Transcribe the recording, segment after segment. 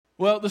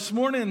Well, this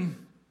morning,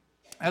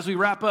 as we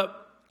wrap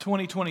up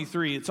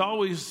 2023, it's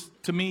always,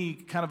 to me,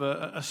 kind of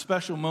a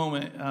special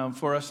moment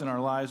for us in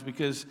our lives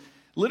because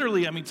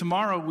literally,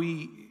 tomorrow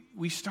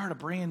we start a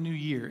brand new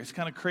year. It's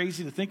kind of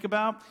crazy to think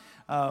about.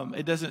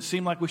 It doesn't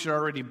seem like we should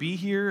already be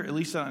here, at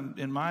least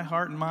in my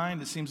heart and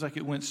mind. It seems like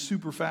it went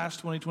super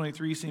fast.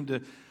 2023 seemed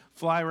to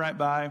fly right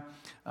by.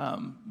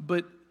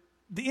 But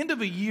the end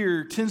of a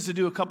year tends to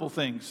do a couple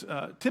things.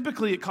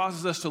 Typically, it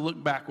causes us to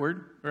look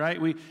backward,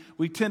 right?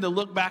 We tend to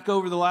look back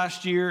over the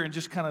last year and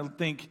just kind of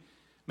think,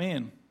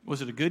 man,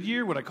 was it a good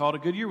year? Would I call it a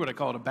good year? Would I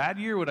call it a bad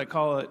year? Would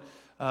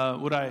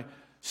I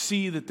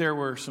see that there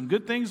were some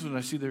good things? Would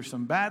I see there's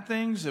some bad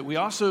things? That we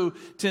also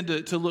tend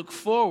to look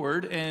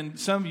forward, and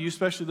some of you,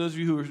 especially those of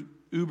you who are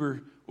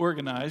uber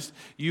organized,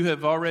 you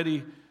have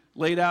already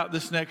laid out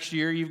this next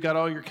year. You've got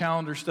all your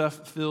calendar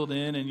stuff filled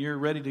in, and you're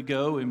ready to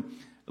go and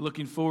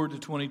looking forward to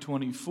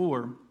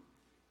 2024.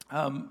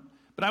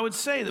 But I would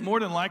say that more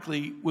than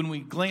likely, when we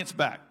glance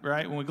back,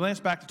 right, when we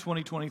glance back to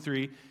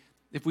 2023,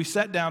 if we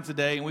sat down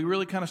today and we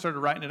really kind of started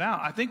writing it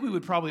out, I think we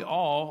would probably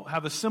all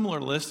have a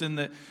similar list in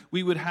that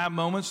we would have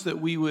moments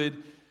that we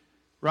would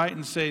write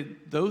and say,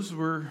 those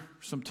were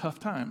some tough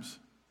times.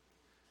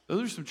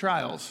 Those are some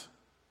trials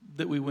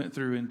that we went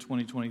through in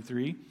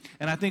 2023.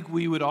 And I think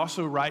we would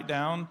also write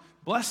down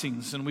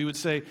blessings, and we would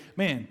say,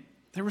 man,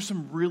 there were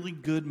some really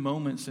good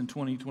moments in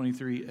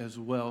 2023 as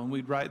well, and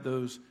we'd write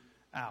those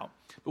out.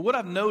 But what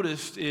I've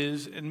noticed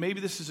is, and maybe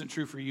this isn't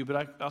true for you,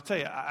 but I'll tell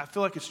you, I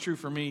feel like it's true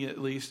for me at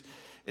least,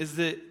 is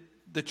that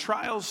the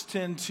trials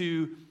tend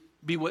to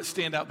be what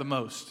stand out the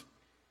most.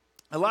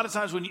 A lot of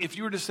times if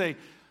you were to say,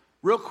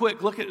 real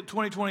quick, look at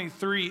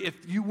 2023, if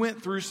you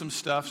went through some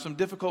stuff, some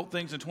difficult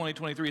things in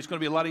 2023, it's going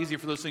to be a lot easier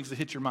for those things to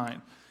hit your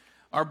mind.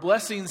 Our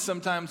blessings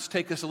sometimes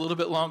take us a little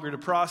bit longer to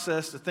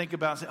process, to think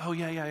about, say, oh,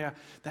 yeah,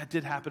 that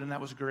did happen and that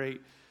was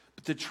great.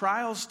 But the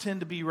trials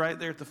tend to be right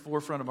there at the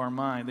forefront of our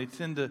mind. They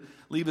tend to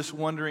leave us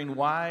wondering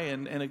why,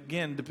 and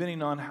again,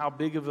 depending on how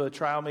big of a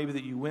trial maybe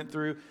that you went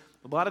through,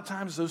 a lot of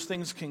times those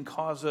things can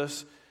cause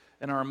us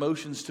and our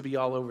emotions to be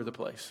all over the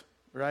place,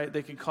 right?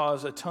 They can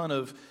cause a ton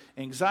of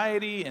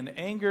anxiety and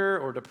anger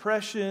or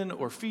depression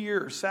or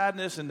fear or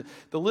sadness, and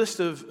the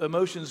list of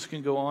emotions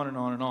can go on and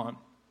on and on.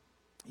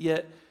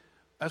 Yet,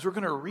 as we're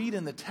going to read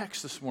in the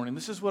text this morning,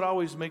 this is what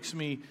always makes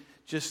me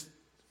just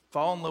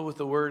fall in love with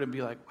the word and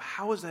be like,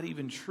 how is that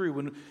even true?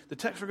 When the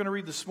text we're going to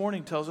read this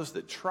morning tells us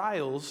that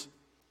trials,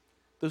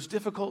 those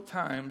difficult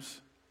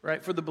times,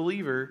 right, for the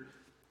believer,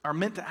 are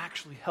meant to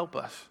actually help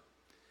us.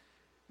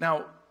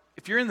 Now,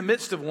 if you're in the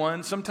midst of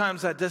one,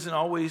 sometimes that doesn't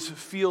always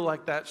feel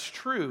like that's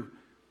true.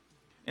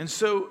 And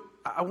so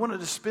I wanted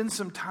to spend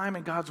some time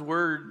in God's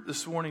word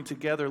this morning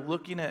together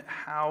looking at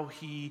how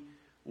he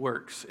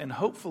works. And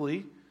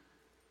hopefully,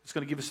 it's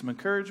going to give us some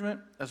encouragement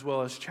as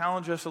well as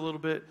challenge us a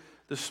little bit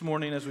this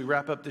morning as we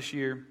wrap up this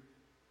year.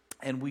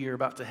 And we are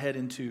about to head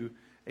into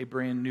a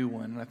brand new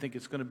one. And I think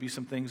it's going to be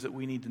some things that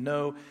we need to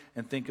know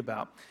and think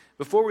about.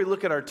 Before we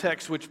look at our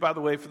text, which, by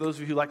the way, for those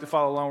of you who like to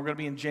follow along, we're going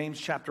to be in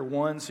James chapter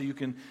 1. So you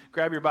can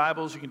grab your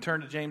Bibles. You can turn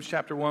to James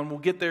chapter 1. We'll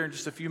get there in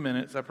just a few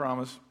minutes, I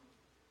promise.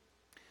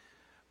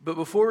 But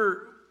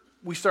before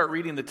we start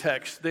reading the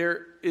text,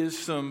 there is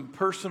some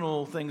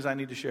personal things I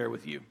need to share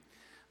with you.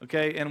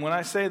 Okay, and when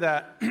I say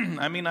that,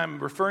 I mean I'm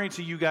referring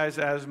to you guys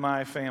as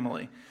my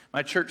family,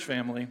 my church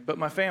family, but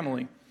my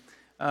family.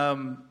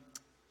 I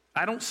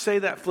don't say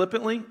that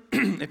flippantly.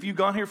 If you've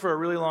gone here for a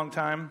really long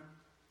time,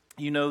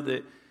 you know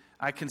that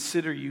I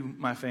consider you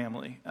my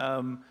family.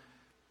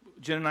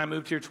 Jen and I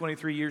moved here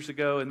 23 years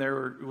ago, and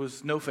there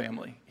was no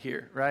family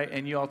here, right?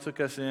 And you all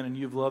took us in, and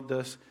you've loved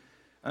us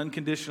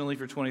unconditionally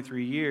for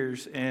 23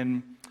 years,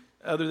 and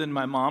other than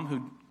my mom,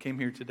 who came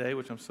here today,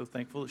 which I'm so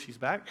thankful that she's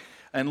back,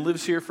 and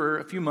lives here for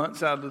a few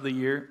months out of the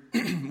year,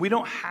 we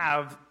don't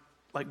have,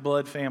 like,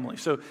 blood family.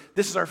 So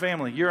this is our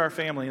family. You're our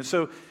family. And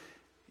so,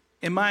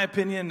 in my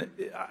opinion,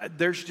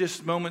 there's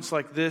just moments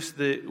like this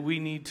that we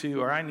need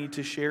to, or I need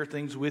to share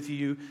things with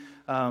you,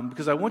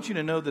 because I want you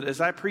to know that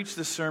as I preach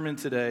this sermon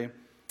today,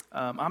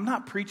 I'm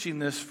not preaching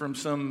this from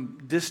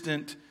some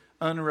distant,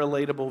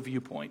 unrelatable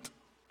viewpoint,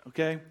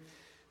 okay?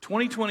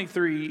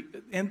 2023,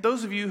 and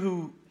those of you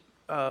who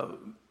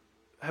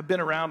have been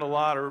around a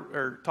lot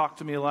or talked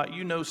to me a lot,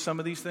 you know some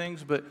of these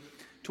things, but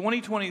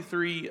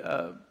 2023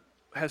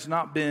 has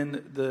not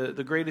been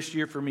the greatest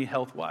year for me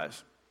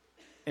health-wise.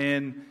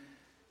 And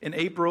in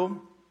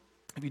April,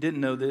 if you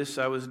didn't know this,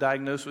 I was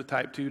diagnosed with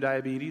type 2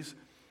 diabetes.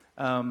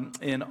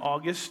 In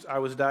August, I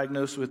was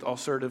diagnosed with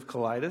ulcerative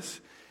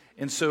colitis.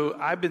 And so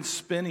I've been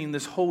spending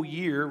this whole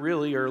year,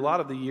 really, or a lot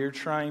of the year,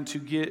 trying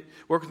to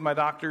work with my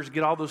doctors,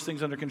 get all those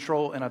things under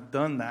control, and I've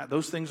done that.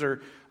 Those things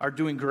are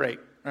doing great.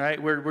 All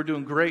right, we're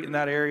doing great in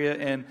that area,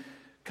 and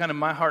kind of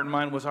my heart and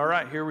mind was, all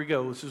right, here we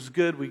go. This is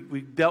good. We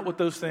dealt with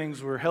those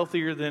things. We're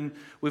healthier than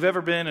we've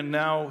ever been, and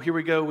now here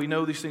we go. We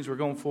know these things. We're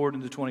going forward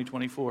into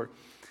 2024.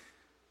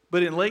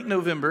 But in late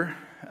November,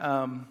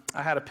 I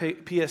had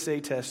a PSA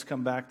test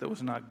come back that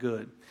was not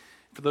good.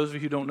 For those of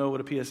you who don't know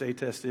what a PSA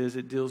test is,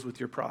 it deals with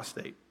your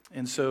prostate.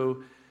 And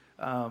so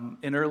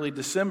in early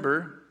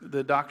December,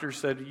 the doctor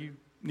said, you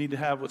need to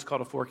have what's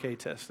called a 4K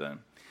test done.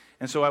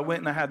 And so I went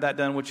and I had that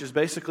done, which is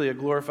basically a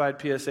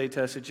glorified PSA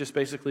test. It just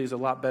basically is a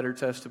lot better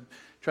test to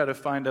try to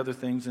find other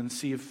things and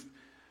see if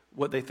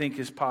what they think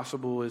is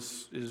possible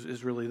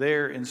is really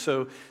there. And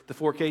so the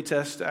 4K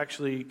test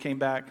actually came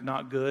back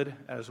not good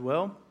as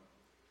well.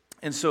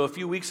 And so a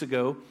few weeks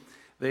ago,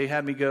 they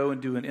had me go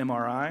and do an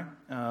MRI.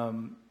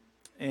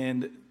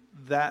 And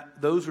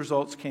those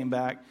results came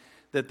back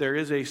that there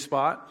is a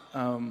spot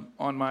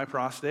on my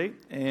prostate,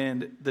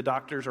 and the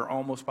doctors are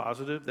almost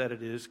positive that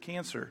it is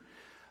cancer.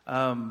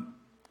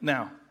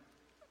 Now,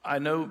 I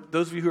know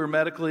those of you who are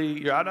medically,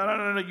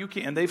 no, you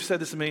can't, and they've said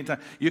this a million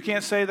times. You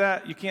can't say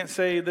that. You can't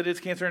say that it's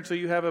cancer until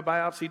you have a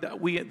biopsy.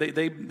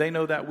 They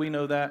know that. We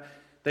know that.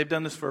 They've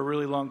done this for a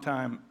really long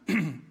time.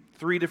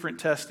 3 different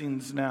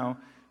testings now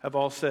have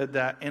all said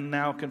that and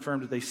now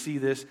confirmed that they see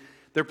this.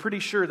 They're pretty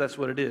sure that's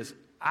what it is.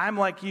 I'm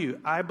like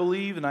you. I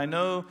believe and I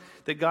know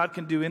that God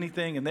can do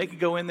anything, and they could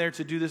go in there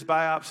to do this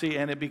biopsy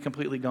and it be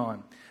completely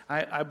gone.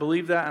 I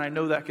believe that, and I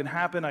know that can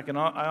happen.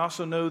 I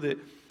also know that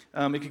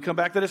it could come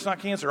back that it's not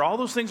cancer. All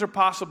those things are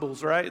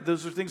possibles, right?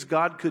 Those are things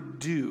God could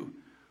do.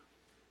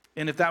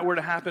 And if that were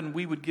to happen,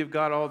 we would give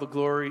God all the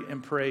glory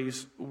and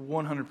praise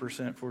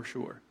 100% for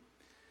sure.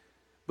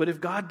 But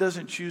if God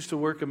doesn't choose to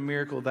work a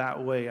miracle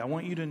that way, I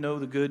want you to know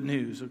the good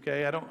news,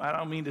 okay? I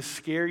don't mean to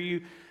scare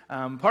you.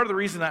 Part of the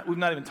reason that we've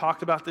not even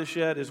talked about this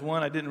yet is,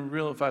 one, I didn't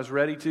realize if I was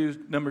ready to.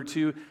 Number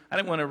 2, I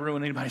didn't want to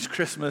ruin anybody's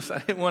Christmas. I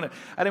didn't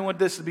want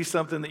this to be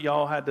something that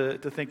y'all had to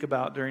think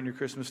about during your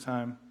Christmas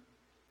time.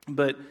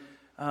 But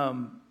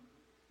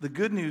the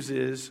good news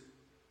is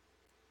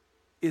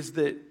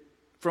that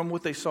from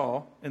what they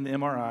saw in the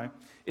MRI,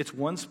 it's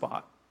one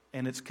spot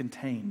and it's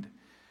contained,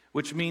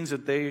 which means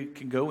that they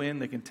can go in,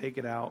 they can take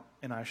it out,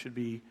 and I should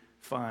be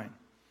fine.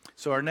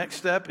 So our next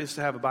step is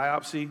to have a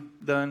biopsy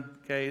done.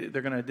 Okay,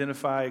 they're going to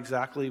identify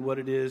exactly what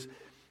it is,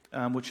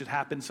 which should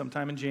happen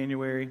sometime in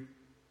January.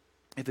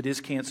 If it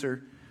is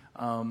cancer,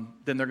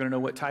 then they're going to know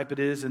what type it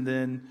is, and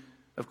then,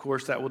 of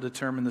course, that will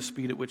determine the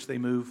speed at which they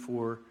move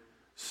for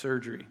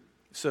surgery.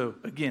 So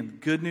again,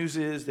 good news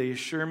is they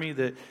assure me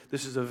that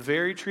this is a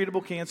very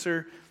treatable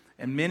cancer,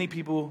 and many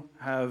people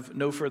have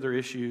no further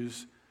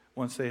issues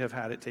once they have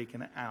had it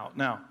taken out.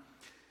 Now,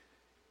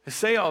 to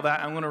say all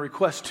that, I'm going to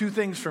request 2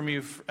 things from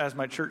you as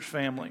my church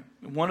family.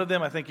 One of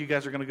them, I think you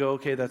guys are going to go,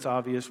 okay, that's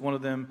obvious. One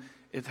of them,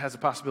 it has a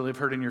possibility of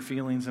hurting your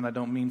feelings, and I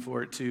don't mean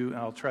for it to.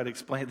 I'll try to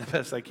explain it the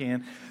best I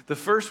can. The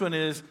first one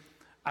is,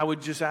 I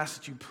would just ask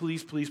that you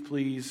please, please,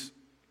 please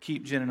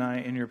keep Jen and I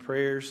in your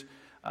prayers.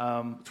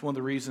 It's one of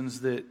the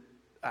reasons that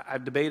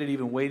I've debated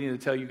even waiting to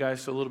tell you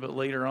guys a little bit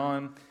later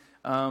on,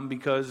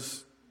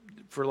 because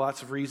for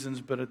lots of reasons,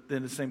 but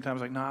then at the same time, I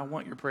was like, no, I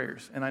want your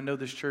prayers. And I know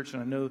this church,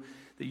 and I know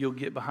that you'll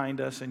get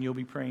behind us and you'll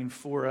be praying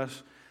for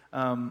us.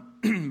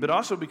 But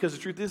also because the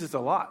truth is, it's a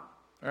lot,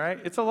 all right?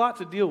 It's a lot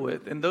to deal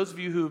with. And those of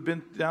you who have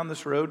been down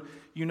this road,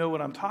 you know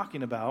what I'm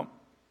talking about.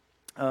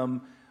 I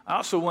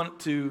also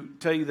want to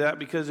tell you that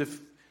because if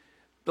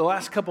the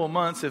last couple of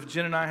months, if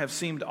Jen and I have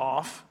seemed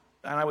off,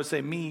 and I would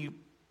say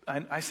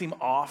I seem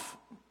off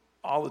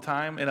all the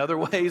time in other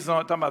ways. I'm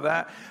not talking about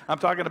that. I'm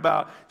talking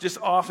about just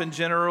off in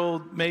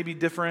general, maybe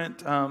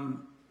different,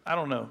 I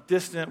don't know,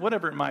 distant,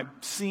 whatever it might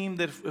seem,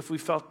 that if you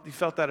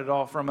felt that at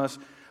all from us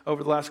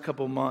over the last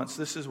couple of months,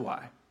 this is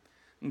why.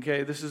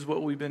 Okay, this is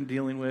what we've been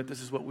dealing with.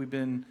 This is what we've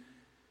been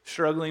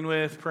struggling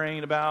with,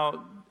 praying about,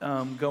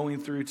 going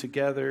through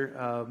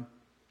together.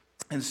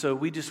 And so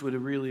we just would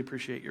really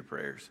appreciate your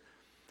prayers.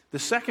 The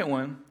second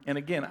one, and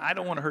again, I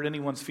don't want to hurt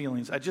anyone's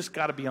feelings. I just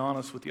got to be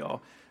honest with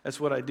y'all. That's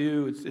what I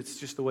do. It's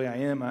just the way I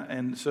am.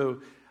 And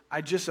so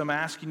I'm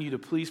asking you to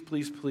please,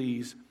 please,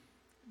 please,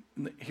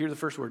 hear the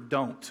first word,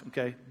 don't,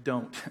 okay?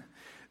 Don't.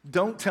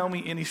 Don't tell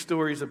me any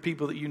stories of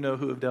people that you know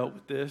who have dealt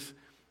with this,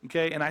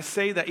 okay? And I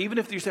say that even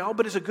if you say, oh,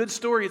 but it's a good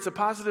story, it's a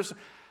positive.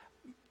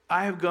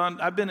 I've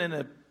been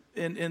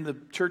in the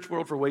church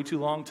world for way too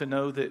long to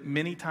know that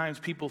many times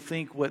people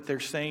think what they're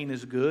saying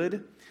is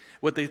good.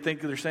 What they think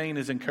they're saying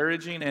is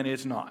encouraging, and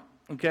it's not,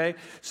 okay?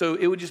 So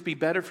it would just be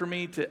better for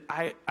me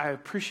I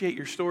appreciate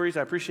your stories.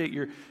 I appreciate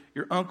your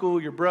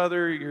uncle, your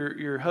brother,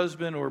 your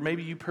husband, or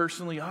maybe you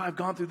personally, I've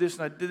gone through this,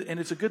 and I did it, and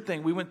it's a good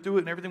thing. We went through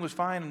it, and everything was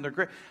fine, and they're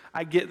great.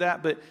 I get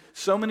that, but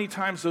so many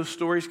times those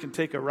stories can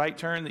take a right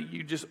turn that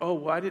you just,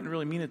 I didn't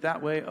really mean it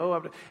that way.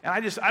 And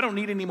I don't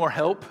need any more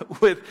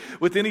help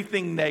with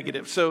anything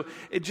negative. So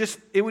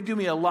it would do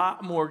me a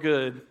lot more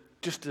good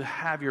just to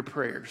have your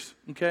prayers,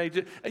 okay?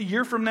 A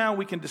year from now,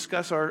 we can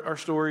discuss our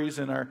stories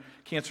and our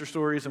cancer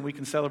stories, and we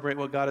can celebrate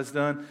what God has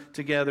done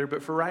together.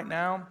 But for right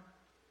now,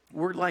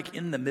 we're like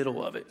in the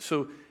middle of it.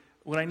 So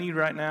what I need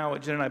right now,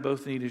 what Jen and I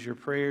both need, is your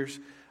prayers.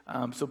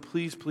 So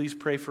please, please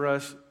pray for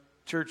us.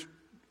 Church,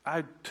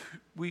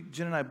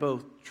 Jen and I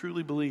both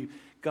truly believe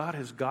God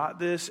has got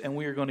this, and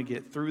we are going to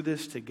get through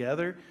this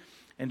together.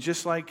 And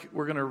just like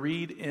we're going to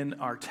read in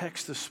our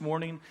text this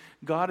morning,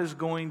 God is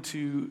going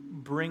to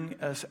bring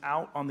us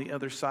out on the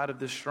other side of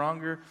this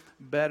stronger,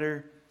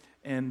 better,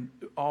 and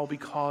all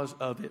because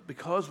of it.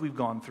 Because we've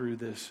gone through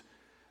this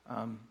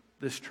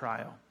this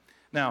trial.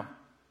 Now,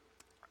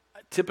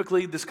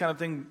 typically this kind of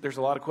thing, there's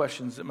a lot of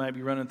questions that might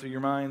be running through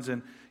your minds,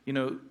 and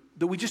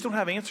that we just don't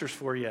have answers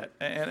for yet.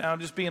 And I'm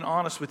just being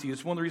honest with you.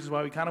 It's one of the reasons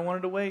why we kind of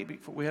wanted to wait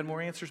before we had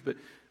more answers. But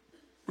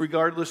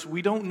regardless,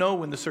 we don't know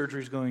when the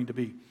surgery is going to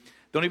be.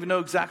 Don't even know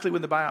exactly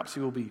when the biopsy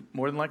will be.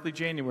 More than likely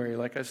January,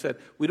 like I said.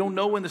 We don't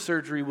know when the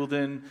surgery will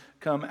then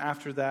come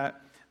after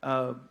that.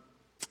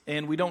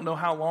 And we don't know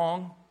how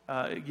long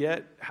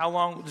yet. How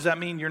long does that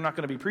mean you're not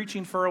going to be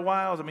preaching for a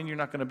while? Does that mean you're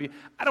not going to be?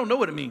 I don't know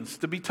what it means.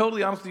 To be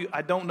totally honest with you,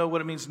 I don't know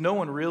what it means. No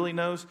one really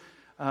knows.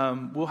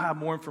 We'll have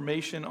more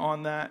information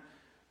on that.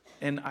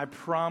 And I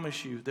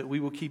promise you that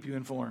we will keep you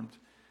informed.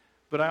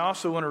 But I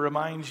also want to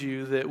remind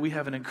you that we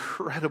have an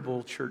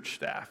incredible church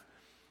staff,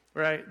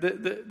 right?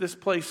 This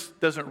place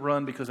doesn't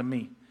run because of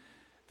me.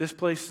 This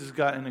place has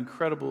got an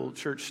incredible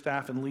church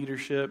staff and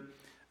leadership.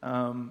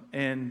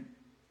 And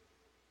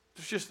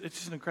it's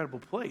just an incredible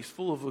place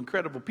full of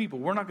incredible people.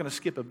 We're not going to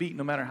skip a beat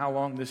no matter how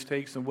long this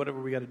takes and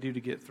whatever we got to do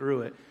to get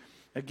through it.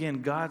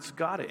 Again, God's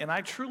got it. And I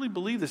truly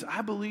believe this.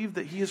 I believe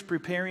that He is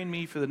preparing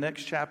me for the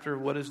next chapter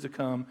of what is to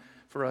come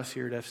for us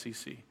here at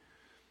FCC.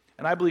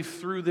 And I believe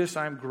through this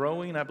I'm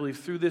growing. I believe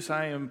through this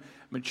I am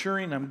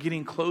maturing. I'm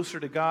getting closer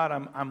to God.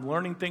 I'm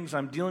learning things.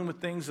 I'm dealing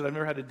with things that I've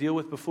never had to deal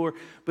with before.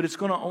 But it's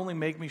going to only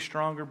make me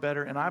stronger,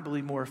 better, and I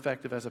believe more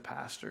effective as a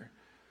pastor.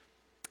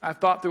 I've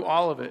thought through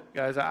all of it,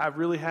 guys. I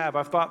really have.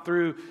 I've thought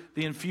through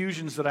the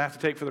infusions that I have to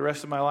take for the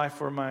rest of my life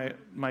for my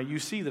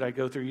UC that I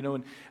go through.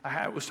 And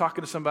I was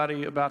talking to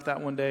somebody about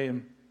that one day,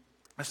 and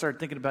I started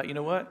thinking about, you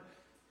know what?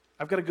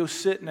 I've got to go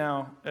sit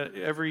now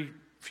every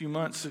few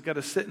months. I've got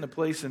to sit in a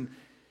place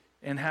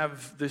and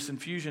have this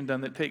infusion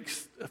done that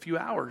takes a few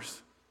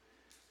hours.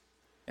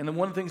 And then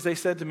one of the things they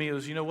said to me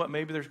was, you know what?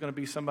 Maybe there's going to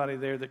be somebody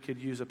there that could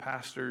use a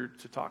pastor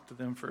to talk to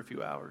them for a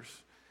few hours.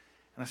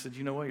 And I said,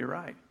 you know what? You're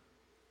right.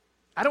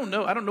 I don't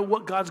know. I don't know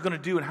what God's going to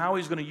do and how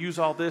He's going to use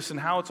all this and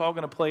how it's all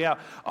going to play out.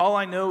 All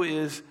I know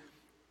is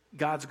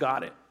God's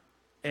got it.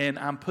 And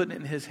I'm putting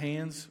it in His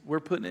hands. We're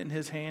putting it in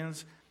His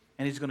hands.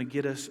 And He's going to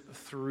get us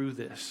through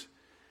this.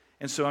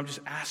 And so I'm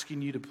just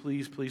asking you to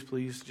please, please,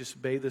 please just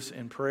bathe us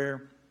in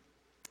prayer.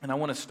 And I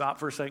want to stop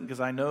for a second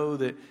because I know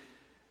that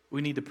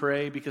we need to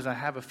pray, because I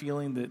have a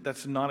feeling that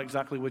that's not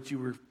exactly what you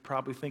were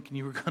probably thinking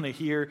you were going to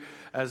hear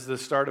as the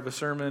start of a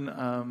sermon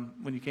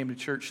when you came to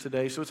church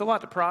today. So it's a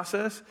lot to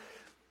process.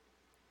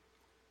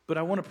 But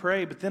I want to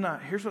pray. But then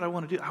here's what I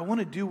want to do. I want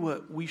to do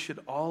what we should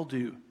all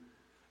do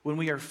when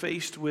we are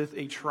faced with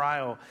a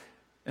trial.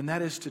 And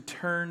that is to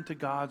turn to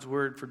God's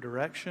word for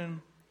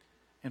direction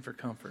and for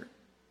comfort.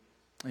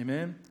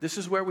 Amen? This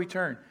is where we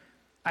turn.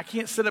 I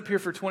can't sit up here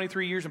for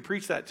 23 years and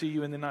preach that to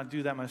you and then not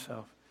do that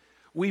myself.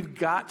 We've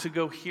got to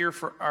go here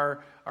for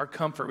our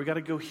comfort. We've got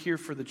to go here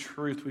for the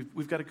truth.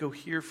 We've got to go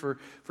here for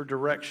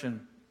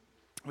direction.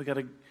 We've got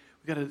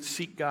to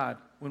seek God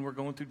when we're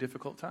going through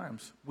difficult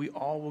times. We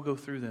all will go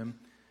through them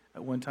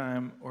at one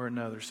time or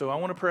another. So I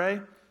want to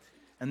pray,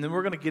 and then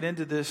we're going to get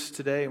into this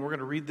today, and we're going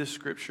to read this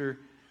scripture,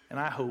 and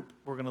I hope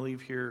we're going to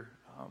leave here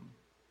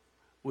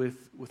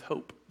with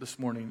hope this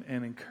morning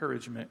and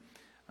encouragement.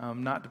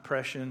 Not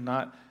depression,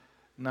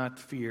 not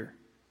fear.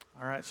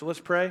 All right, so let's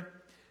pray,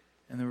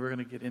 and then we're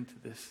going to get into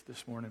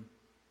this morning.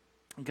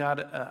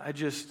 God,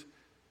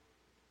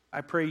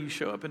 I pray you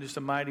show up in just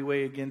a mighty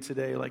way again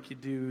today like you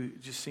do.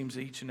 It just seems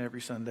each and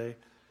every Sunday.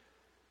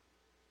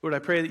 Lord, I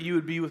pray that you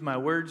would be with my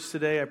words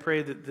today. I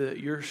pray that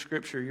your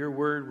scripture, your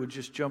word would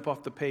just jump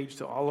off the page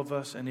to all of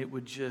us, and it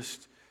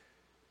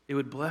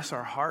would bless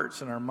our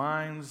hearts and our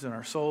minds and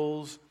our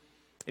souls.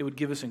 It would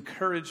give us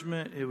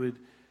encouragement. It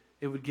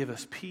would give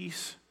us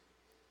peace.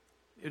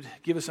 It would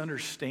give us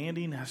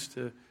understanding as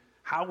to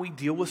how we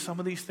deal with some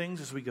of these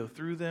things as we go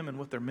through them and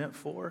what they're meant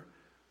for.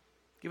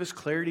 Give us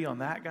clarity on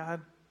that,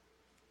 God.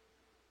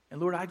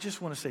 And Lord, I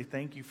just want to say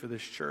thank you for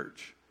this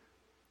church.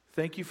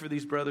 Thank you for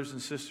these brothers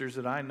and sisters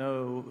that I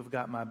know have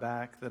got my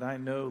back, that I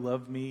know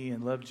love me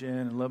and love Jen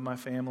and love my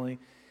family,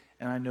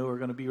 and I know are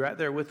going to be right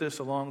there with us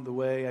along the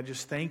way. I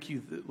just thank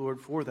you, Lord,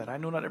 for that. I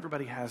know not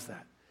everybody has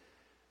that.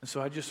 And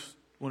so I just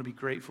want to be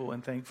grateful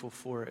and thankful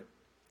for it.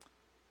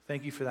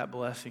 Thank you for that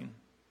blessing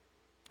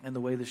and the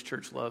way this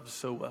church loves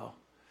so well.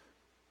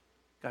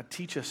 God,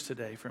 teach us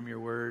today from your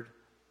word.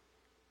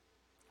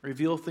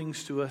 Reveal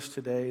things to us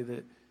today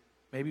that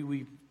maybe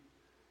we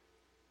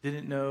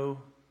didn't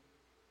know,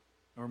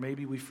 or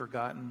maybe we've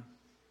forgotten,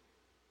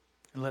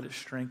 and let it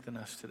strengthen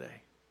us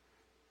today.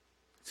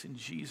 It's in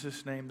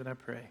Jesus' name that I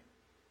pray.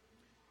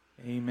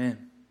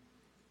 Amen.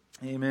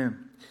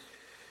 Amen.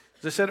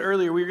 As I said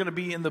earlier, we're going to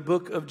be in the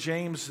book of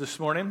James this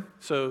morning.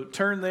 So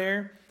turn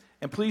there,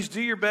 and please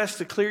do your best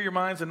to clear your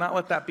minds and not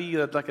let that be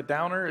like a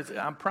downer.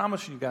 I'm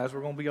promising you guys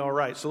we're going to be all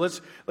right. So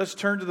let's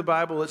turn to the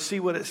Bible. Let's see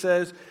what it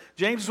says.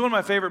 James is one of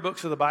my favorite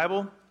books of the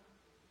Bible.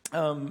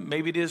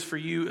 Maybe it is for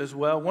you as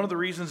well. One of the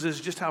reasons is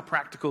just how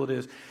practical it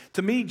is.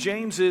 To me,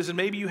 James is, and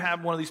maybe you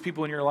have one of these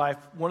people in your life,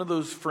 one of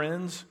those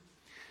friends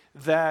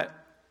that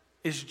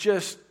is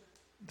just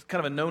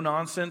kind of a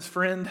no-nonsense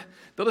friend.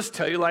 They'll just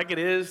tell you like it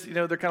is.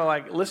 They're kind of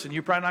like, listen,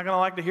 you're probably not going to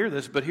like to hear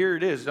this, but here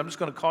it is. I'm just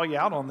going to call you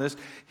out on this.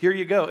 Here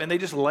you go. And they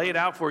just lay it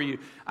out for you.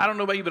 I don't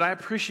know about you, but I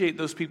appreciate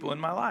those people in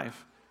my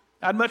life.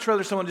 I'd much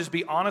rather someone just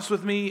be honest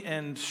with me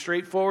and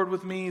straightforward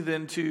with me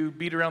than to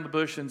beat around the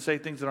bush and say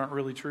things that aren't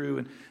really true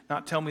and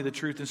not tell me the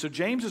truth. And so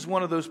James is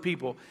one of those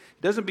people.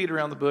 He doesn't beat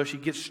around the bush. He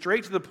gets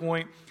straight to the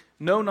point,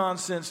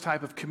 no-nonsense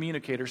type of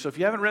communicator. So if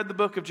you haven't read the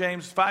book of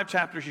James, 5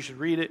 chapters, you should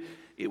read it.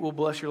 It will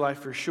bless your life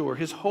for sure.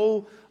 His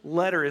whole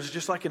letter is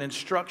just like an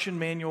instruction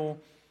manual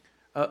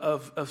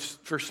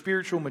for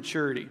spiritual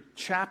maturity.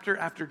 Chapter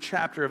after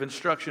chapter of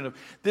instruction of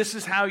this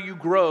is how you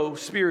grow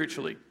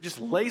spiritually. Just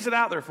lays it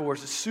out there for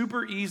us. It's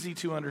super easy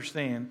to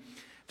understand.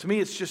 To me,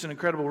 it's just an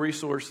incredible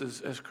resource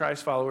as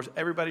Christ followers.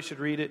 Everybody should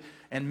read it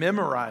and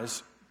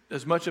memorize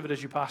as much of it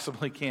as you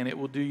possibly can. It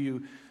will do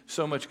you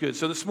so much good.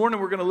 So this morning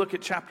we're going to look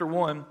at chapter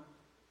 1,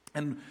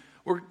 and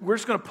we're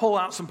just going to pull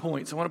out some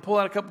points. I want to pull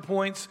out a couple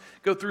points,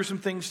 go through some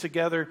things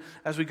together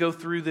as we go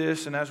through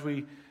this, and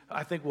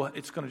I think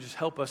it's going to just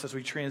help us as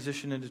we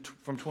transition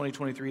from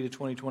 2023 to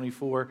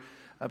 2024.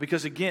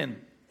 Because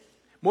again,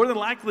 more than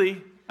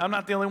likely, I'm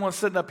not the only one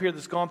sitting up here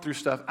that's gone through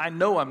stuff. I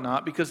know I'm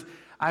not, because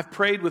I've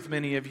prayed with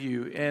many of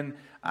you, and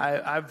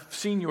I've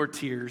seen your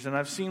tears, and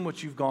I've seen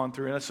what you've gone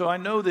through. And so I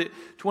know that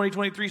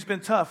 2023 has been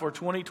tough, or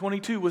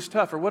 2022 was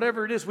tough, or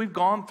whatever it is. We've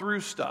gone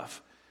through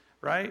stuff,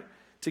 right,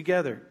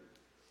 together.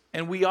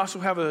 And we also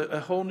have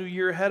a whole new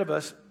year ahead of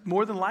us.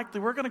 More than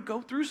likely, we're going to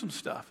go through some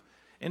stuff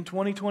in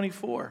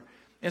 2024.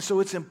 And so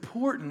it's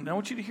important, and I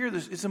want you to hear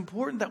this, it's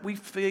important that we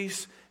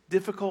face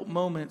difficult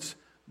moments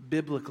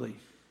biblically.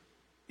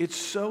 It's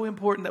so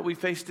important that we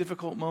face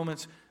difficult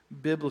moments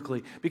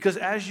biblically. Because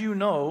as you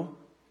know,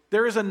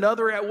 there is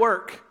another at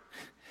work.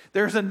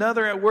 There's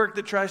another at work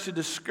that tries to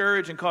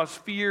discourage and cause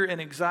fear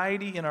and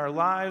anxiety in our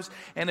lives.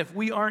 And if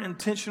we aren't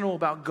intentional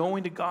about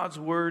going to God's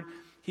word,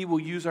 he will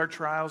use our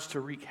trials to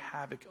wreak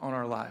havoc on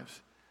our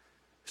lives.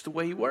 It's the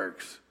way he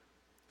works.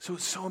 So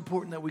it's so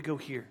important that we go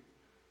here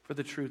for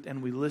the truth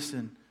and we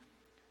listen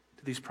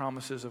to these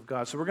promises of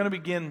God. So we're going to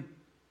begin,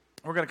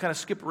 we're going to kind of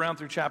skip around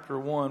through chapter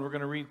 1. We're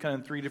going to read kind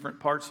of 3 different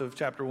parts of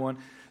chapter 1.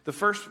 The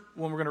first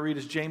one we're going to read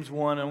is James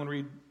 1. I'm going to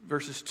read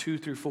verses 2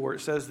 through 4.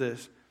 It says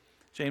this.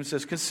 James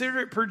says, "Consider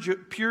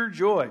it pure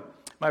joy,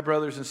 my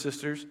brothers and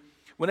sisters,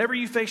 whenever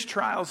you face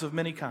trials of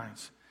many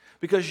kinds,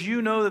 because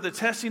you know that the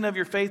testing of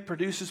your faith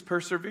produces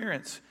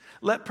perseverance.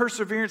 Let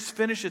perseverance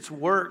finish its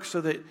work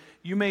so that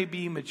you may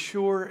be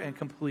mature and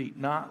complete,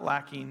 not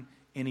lacking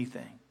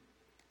anything."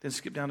 Then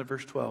skip down to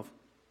verse 12.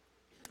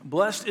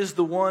 "Blessed is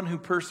the one who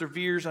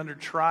perseveres under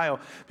trial,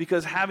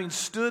 because having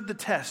stood the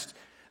test,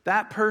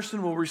 that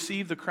person will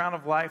receive the crown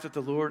of life that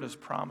the Lord has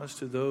promised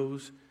to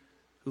those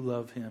who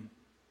love him."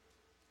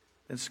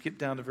 Then skip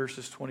down to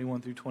verses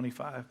 21 through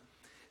 25.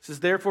 It says,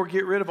 "Therefore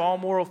get rid of all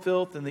moral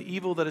filth and the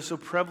evil that is so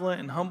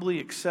prevalent, and humbly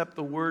accept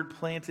the word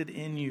planted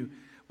in you,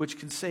 which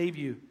can save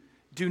you.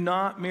 Do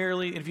not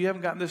merely," and if you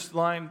haven't gotten this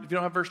line, if you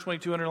don't have verse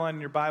 22 underlined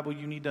in your Bible,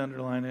 you need to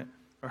underline it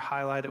or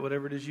highlight it,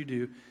 whatever it is you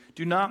do.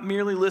 "Do not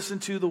merely listen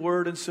to the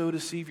word and so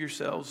deceive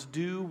yourselves.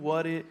 Do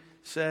what it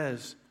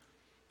says.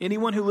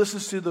 Anyone who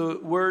listens to the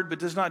word but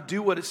does not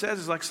do what it says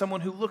is like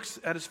someone who looks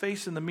at his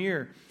face in the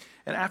mirror,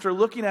 and after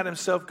looking at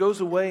himself goes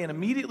away and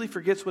immediately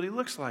forgets what he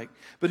looks like.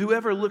 But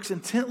whoever looks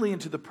intently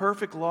into the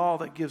perfect law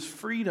that gives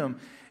freedom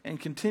and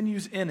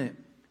continues in it,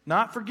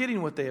 not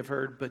forgetting what they have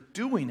heard, but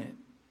doing it,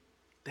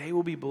 they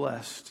will be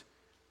blessed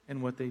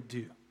in what they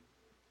do."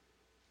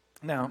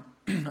 Now,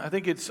 I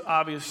think it's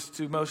obvious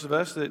to most of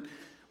us that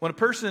when a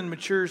person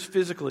matures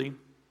physically,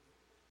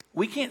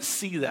 we can't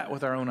see that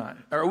with our own eyes,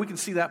 or we can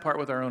see that part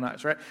with our own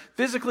eyes, right?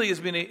 Physically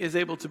is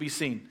able to be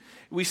seen.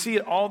 We see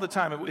it all the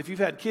time. If you've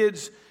had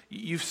kids,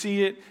 you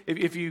see it.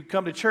 If you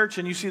come to church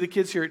and you see the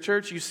kids here at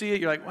church, you see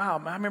it. You're like,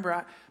 wow, I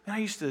remember I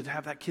used to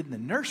have that kid in the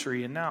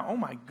nursery, and now, oh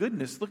my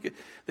goodness, look at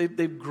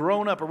they've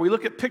grown up. Or we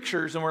look at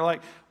pictures and we're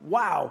like,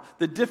 wow,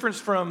 the difference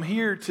from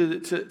here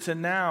to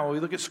now. We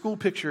look at school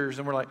pictures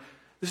and we're like,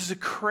 this is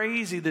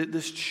crazy,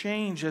 this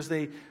change as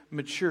they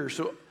mature.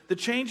 So the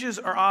changes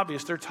are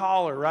obvious. They're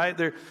taller, right?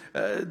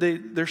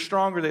 They're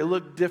stronger. They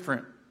look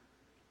different.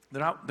 They're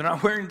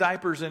not wearing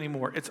diapers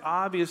anymore. It's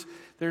obvious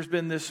there's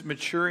been this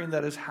maturing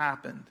that has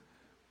happened.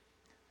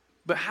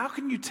 But how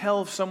can you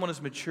tell if someone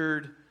has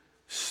matured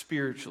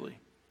spiritually?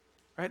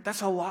 Right?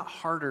 That's a lot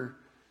harder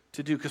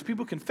to do because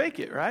people can fake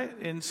it, right?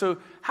 And so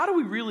how do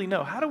we really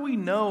know? How do we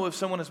know if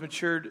someone has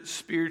matured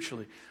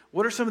spiritually?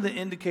 What are some of the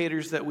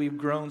indicators that we've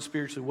grown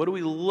spiritually? What do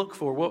we look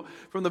for? Well,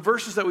 from the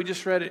verses that we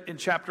just read in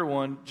chapter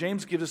 1,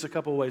 James gives us a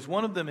couple of ways.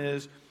 One of them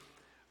is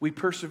we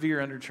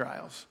persevere under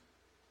trials.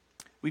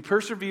 We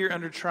persevere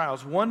under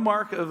trials. One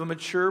mark of a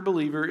mature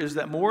believer is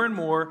that more and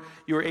more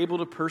you are able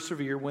to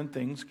persevere when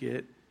things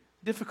get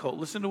difficult.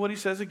 Listen to what he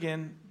says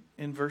again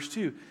in verse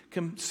 2.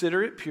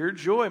 "Consider it pure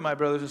joy, my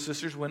brothers and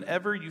sisters,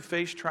 whenever you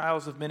face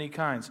trials of many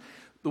kinds."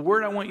 The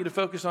word I want you to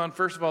focus on,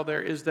 first of all,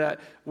 there is that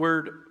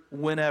word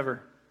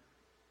whenever.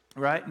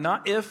 Right?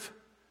 Not if.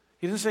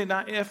 He doesn't say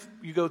not if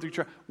you go through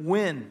trial.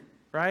 When.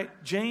 right?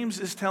 James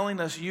is telling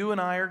us you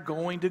and I are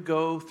going to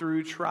go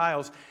through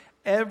trials.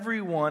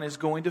 Everyone is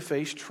going to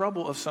face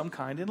trouble of some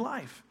kind in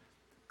life.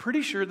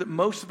 Pretty sure that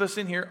most of us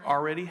in here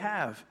already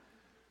have.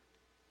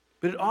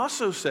 But it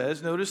also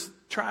says, notice,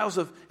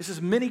 it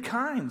says many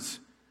kinds.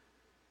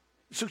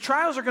 So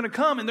trials are going to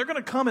come, and they're going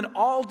to come in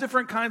all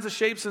different kinds of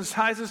shapes and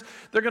sizes.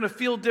 They're going to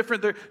feel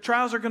different.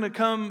 Trials are going to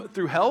come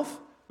through health.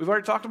 We've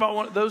already talked about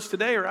one of those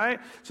today, right?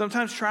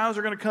 Sometimes trials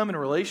are going to come in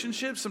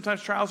relationships.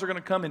 Sometimes trials are going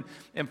to come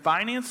in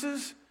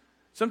finances.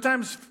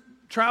 Sometimes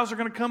trials are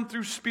going to come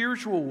through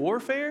spiritual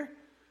warfare.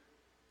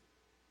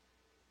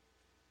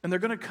 And they're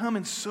going to come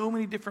in so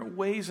many different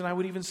ways, and I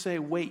would even say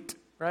weight,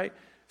 right?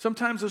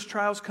 Sometimes those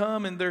trials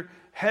come and they're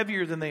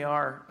heavier than they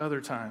are other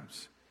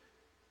times.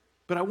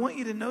 But I want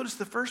you to notice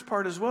the first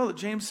part as well that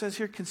James says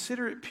here,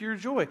 consider it pure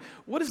joy.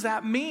 What does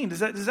that mean? Does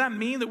that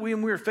mean that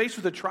when we're faced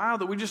with a trial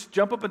that we just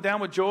jump up and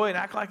down with joy and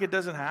act like it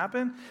doesn't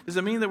happen? Does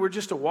it mean that we're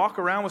just to walk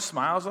around with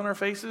smiles on our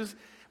faces?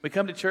 We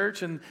come to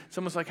church and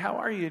someone's like, how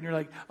are you? And you're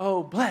like,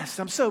 oh, blessed.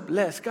 I'm so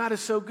blessed. God is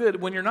so good.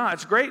 When you're not,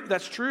 it's great.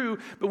 That's true.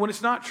 But when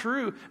it's not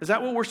true, is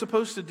that what we're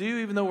supposed to do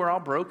even though we're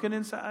all broken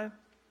inside?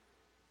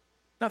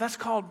 No, that's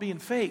called being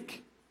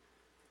fake.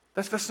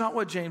 That's not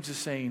what James is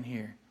saying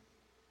here.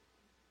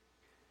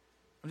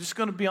 I'm just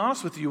going to be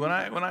honest with you. When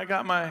I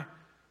got my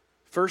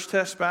first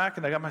test back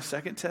and I got my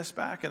second test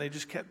back and they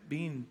just kept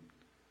being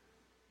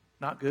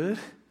not good,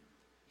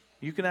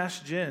 you can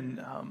ask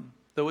Jen,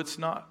 though it's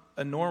not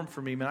a norm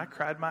for me, man, I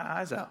cried my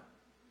eyes out.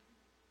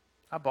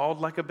 I bawled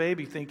like a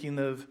baby thinking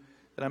that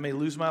I may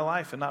lose my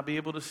life and not be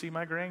able to see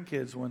my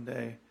grandkids one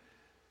day.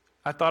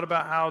 I thought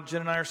about how Jen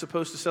and I are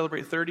supposed to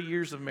celebrate 30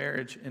 years of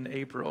marriage in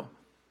April.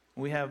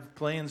 We have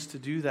plans to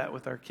do that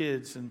with our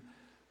kids, and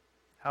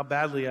how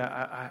badly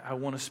I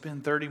want to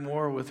spend 30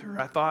 more with her.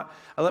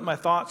 I let my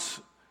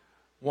thoughts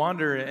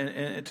wander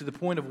and to the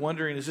point of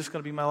wondering, is this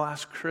going to be my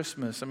last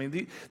Christmas? I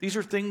mean, these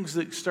are things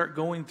that start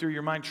going through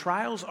your mind.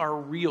 Trials are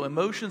real.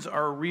 Emotions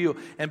are real.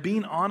 And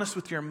being honest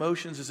with your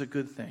emotions is a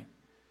good thing.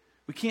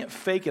 We can't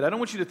fake it. I don't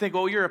want you to think,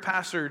 oh, you're a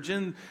pastor.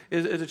 Jen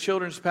is a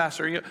children's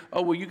pastor.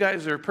 Oh, well, you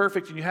guys are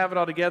perfect and you have it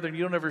all together and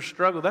you don't ever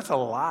struggle. That's a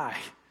lie.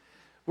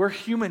 We're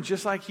human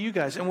just like you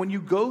guys. And when you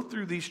go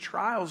through these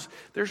trials,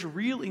 there's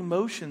real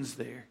emotions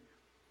there.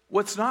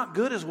 What's not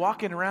good is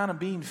walking around and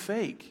being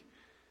fake.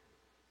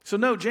 So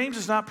no, James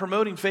is not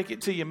promoting fake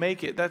it till you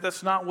make it.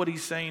 That's not what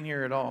he's saying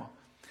here at all.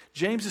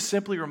 James is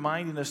simply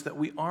reminding us that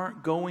we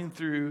aren't going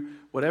through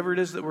whatever it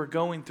is that we're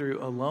going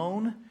through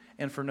alone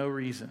and for no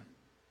reason.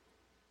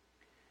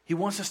 He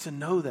wants us to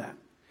know that.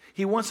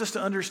 He wants us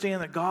to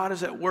understand that God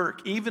is at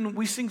work. Even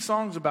we sing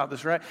songs about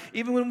this, right?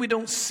 Even when we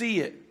don't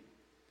see it,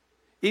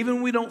 even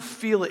when we don't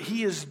feel it,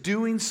 He is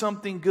doing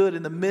something good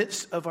in the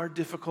midst of our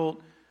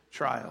difficult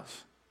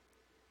trials.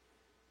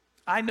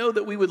 I know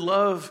that we would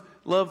love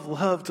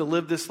to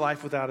live this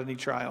life without any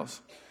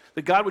trials.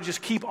 That God would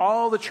just keep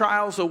all the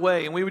trials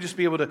away and we would just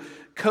be able to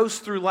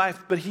coast through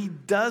life. But He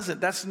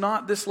doesn't. That's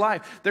not this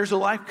life. There's a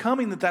life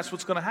coming that's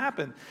what's going to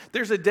happen.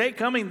 There's a day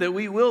coming that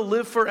we will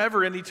live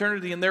forever in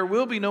eternity, and there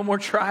will be no more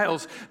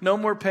trials, no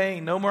more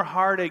pain, no more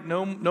heartache,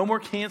 no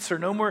more cancer,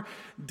 no more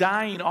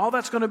dying. All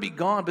that's going to be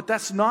gone. But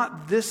that's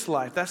not this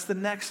life. That's the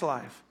next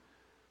life.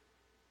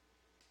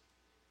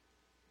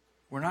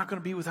 We're not going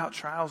to be without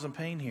trials and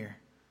pain here.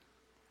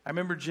 I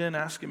remember Jen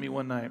asking me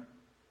one night,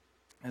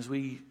 as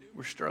we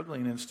were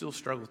struggling and still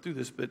struggle through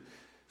this, but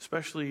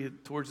especially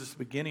towards this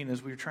beginning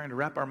as we were trying to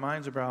wrap our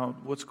minds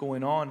around what's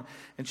going on,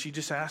 and she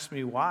just asked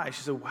me why.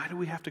 She said, why do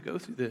we have to go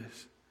through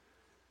this?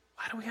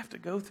 Why do we have to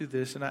go through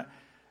this? And I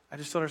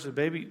just told her, I said,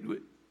 baby,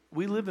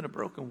 we live in a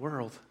broken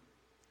world.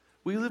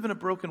 We live in a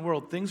broken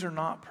world. Things are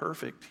not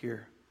perfect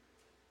here.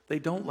 They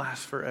don't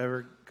last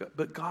forever,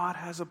 but God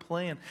has a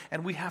plan,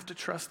 and we have to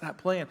trust that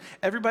plan.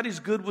 Everybody's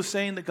good with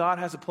saying that God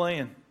has a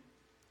plan.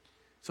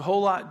 It's a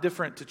whole lot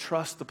different to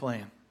trust the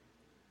plan.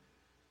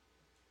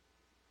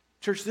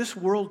 Church, this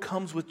world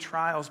comes with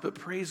trials, but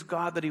praise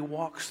God that He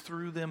walks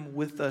through them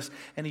with us,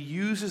 and He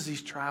uses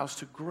these trials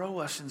to grow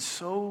us in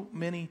so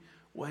many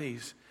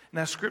ways.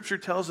 Now, Scripture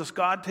tells us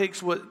God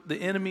takes what the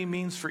enemy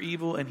means for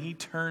evil and He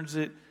turns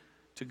it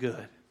to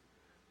good.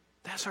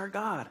 That's our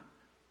God.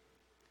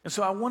 And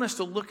so I want us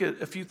to look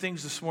at a few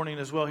things this morning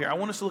as well here. I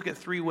want us to look at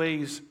 3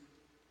 ways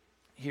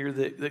here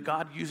that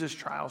God uses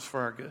trials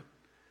for our good.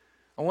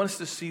 I want us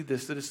to see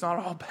this, that it's not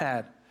all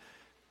bad.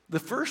 The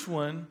first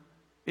one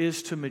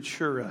is to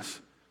mature us.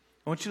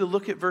 I want you to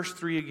look at verse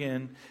 3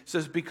 again. It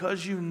says,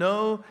 because you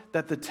know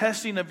that the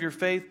testing of your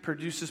faith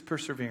produces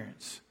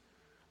perseverance.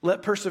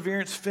 Let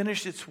perseverance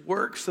finish its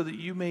work so that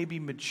you may be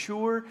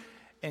mature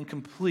and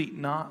complete,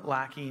 not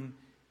lacking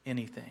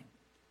anything.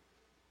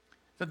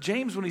 So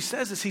James, when he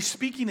says this, he's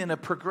speaking in a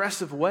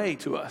progressive way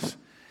to us.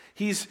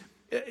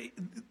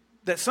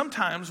 That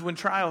sometimes when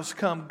trials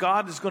come,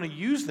 God is going to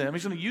use them.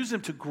 He's going to use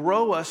them to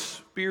grow us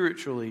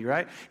spiritually,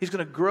 right? He's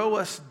going to grow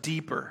us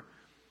deeper.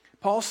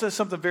 Paul says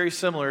something very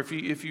similar.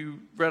 If you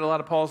read a lot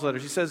of Paul's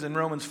letters, he says in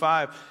Romans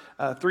 5,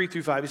 3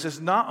 through 5, he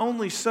says, not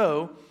only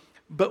so,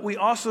 But we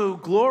also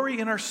glory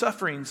in our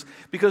sufferings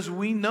because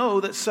we know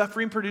that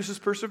suffering produces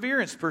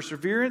perseverance.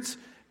 Perseverance,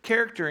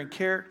 character, and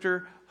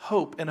character,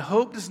 hope. And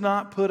hope does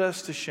not put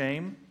us to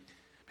shame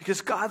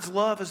because God's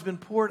love has been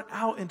poured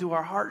out into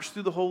our hearts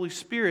through the Holy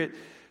Spirit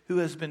who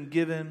has been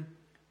given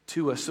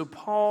to us. So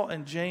Paul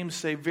and James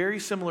say very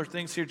similar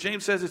things here.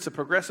 James says it's a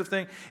progressive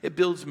thing. It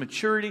builds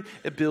maturity.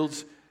 It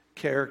builds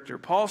character.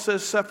 Paul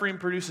says suffering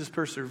produces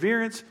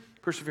perseverance.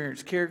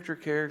 Perseverance, character,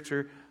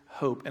 character,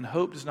 hope. And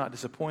hope does not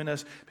disappoint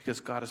us because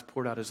God has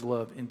poured out his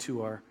love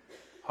into our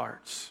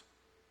hearts.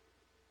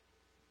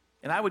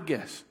 And I would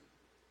guess,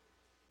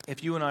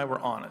 if you and I were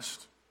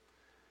honest,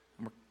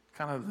 and we're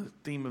kind of the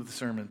theme of the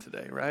sermon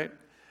today, right?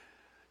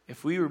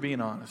 If we were being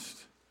honest,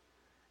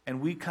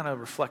 and we kind of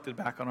reflected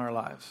back on our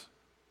lives,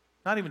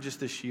 not even just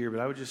this year,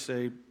 but I would just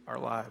say our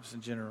lives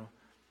in general.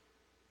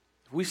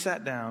 If we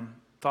sat down,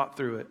 thought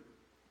through it,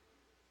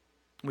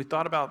 we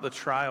thought about the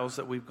trials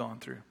that we've gone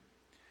through,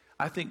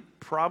 I think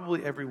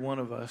probably every one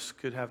of us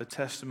could have a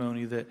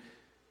testimony that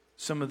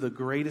some of the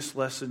greatest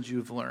lessons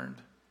you've learned,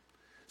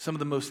 some of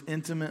the most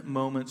intimate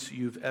moments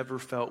you've ever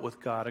felt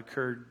with God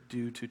occurred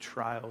due to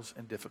trials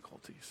and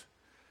difficulties.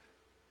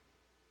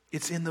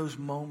 It's in those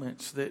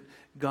moments that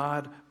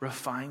God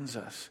refines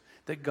us,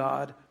 that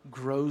God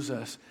grows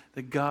us,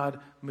 that God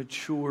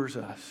matures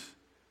us.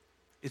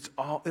 It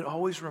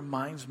always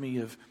reminds me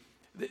of,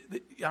 I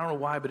don't know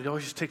why, but it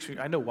always just takes me,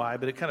 I know why,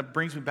 but it kind of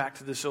brings me back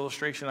to this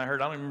illustration I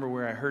heard. I don't remember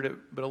where I heard it,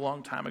 but a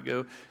long time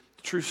ago.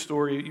 True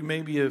story. You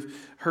maybe have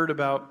heard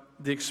about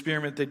the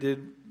experiment they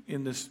did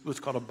in this, what's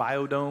called a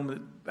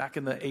biodome back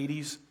in the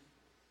 80s.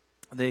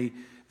 The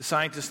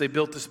scientists, they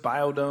built this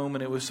biodome,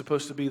 and it was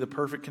supposed to be the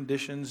perfect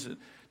conditions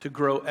to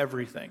grow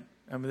everything.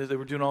 I mean, they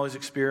were doing all these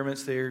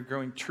experiments. They were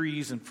growing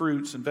trees and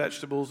fruits and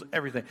vegetables,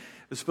 everything.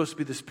 It was supposed to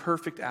be this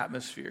perfect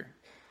atmosphere.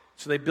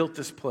 So they built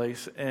this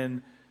place,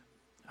 and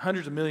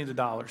hundreds of millions of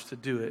dollars to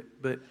do it.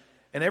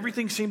 And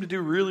everything seemed to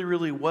do really,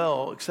 really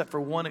well, except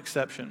for one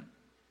exception.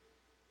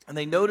 And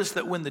they noticed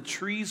that when the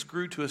trees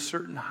grew to a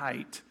certain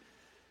height,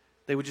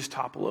 they would just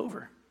topple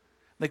over.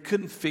 They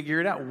couldn't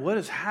figure it out. What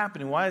is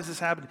happening? Why is this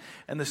happening?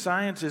 And the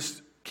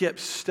scientists kept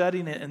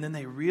studying it, and then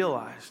they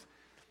realized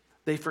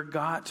they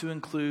forgot to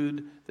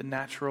include the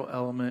natural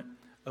element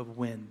of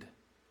wind.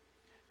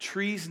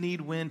 Trees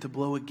need wind to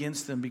blow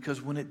against them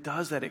because when it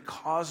does that, it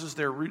causes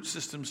their root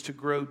systems to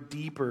grow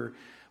deeper,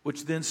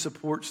 which then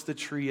supports the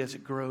tree as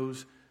it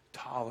grows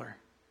taller.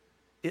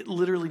 It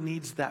literally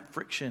needs that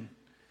friction.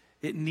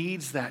 It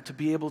needs that to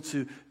be able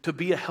to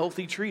be a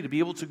healthy tree, to be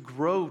able to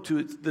grow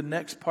to the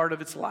next part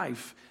of its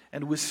life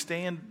and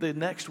withstand the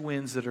next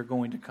winds that are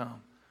going to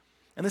come.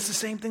 And it's the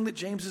same thing that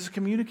James is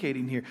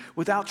communicating here.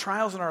 Without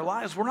trials in our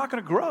lives, we're not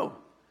going to grow.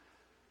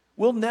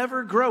 We'll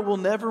never grow. We'll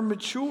never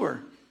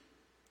mature.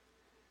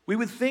 We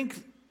would think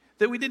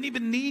that we didn't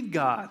even need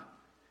God.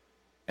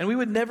 And we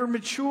would never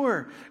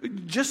mature.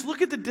 Just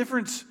look at the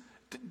difference.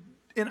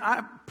 And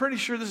I'm pretty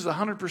sure this is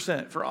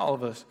 100% for all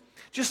of us.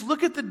 Just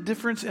look at the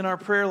difference in our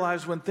prayer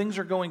lives when things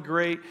are going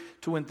great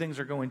to when things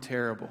are going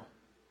terrible.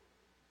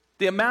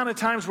 The amount of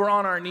times we're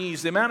on our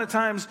knees, the amount of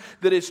times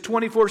that it's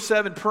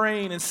 24/7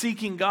 praying and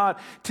seeking God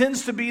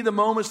tends to be the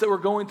moments that we're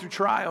going through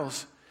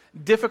trials.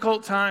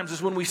 Difficult times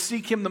is when we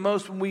seek Him the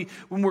most, when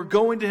we're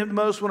going to Him the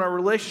most, when our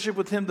relationship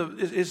with Him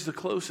is the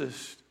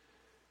closest.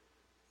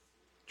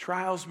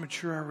 Trials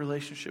mature our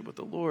relationship with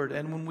the Lord.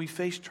 And when we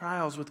face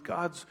trials with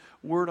God's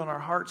word on our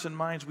hearts and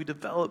minds, we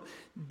develop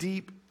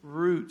deep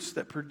roots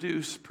that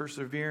produce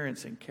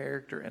perseverance and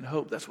character and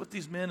hope. That's what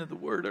these men of the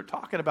word are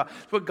talking about.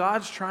 It's what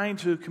God's trying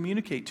to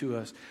communicate to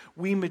us.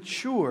 We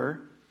mature,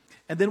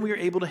 and then we are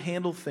able to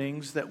handle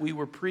things that we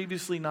were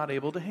previously not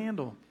able to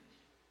handle.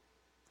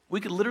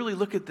 We could literally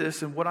look at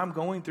this, and what I'm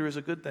going through is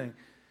a good thing.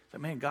 That,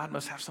 man, God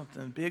must have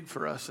something big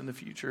for us in the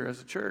future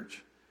as a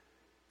church.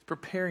 It's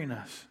preparing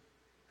us.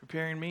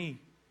 Preparing me,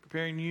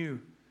 preparing you.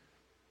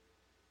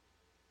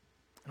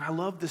 And I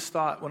love this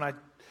thought. When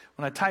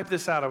I typed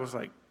this out, I was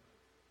like,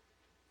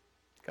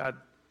 God,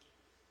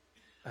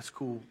 that's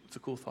cool. It's a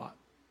cool thought.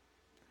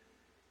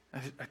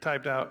 I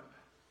typed out,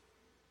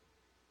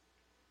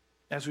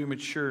 as we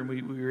mature and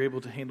we were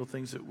able to handle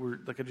things that were,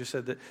 like I just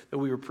said, that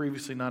we were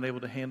previously not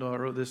able to handle. I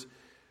wrote this,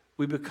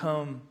 we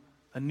become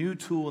a new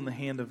tool in the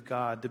hand of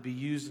God to be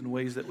used in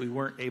ways that we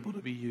weren't able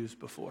to be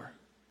used before.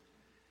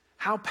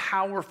 How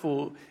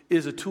powerful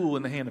is a tool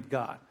in the hand of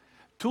God?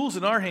 Tools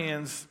in our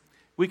hands,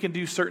 we can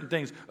do certain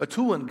things. A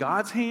tool in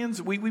God's hands,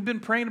 we've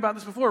been praying about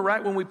this before,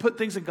 right? When we put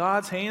things in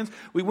God's hands,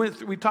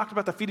 we talked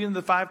about the feeding of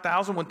the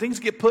 5,000. When things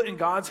get put in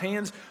God's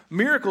hands,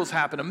 miracles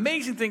happen,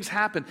 amazing things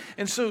happen.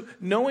 And so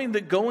knowing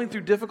that going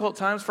through difficult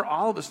times for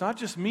all of us, not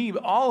just me,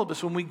 but all of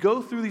us, when we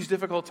go through these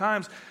difficult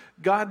times,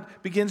 God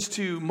begins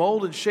to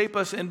mold and shape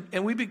us,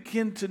 and we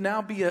begin to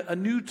now be a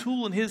new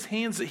tool in His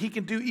hands that He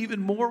can do even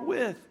more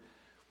with.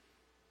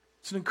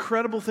 It's an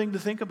incredible thing to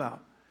think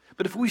about.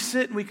 But if we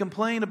sit and we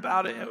complain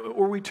about it,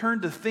 or we turn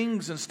to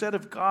things instead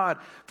of God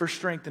for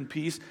strength and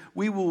peace,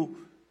 we will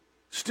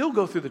still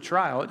go through the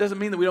trial. It doesn't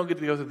mean that we don't get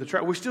to go through the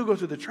trial. We still go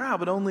through the trial,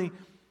 but only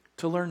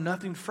to learn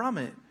nothing from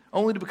it,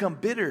 only to become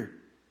bitter,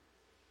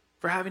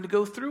 for having to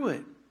go through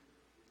it.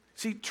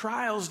 See,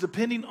 trials,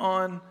 depending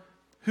on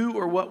who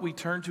or what we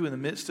turn to in the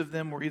midst of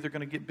them, we're either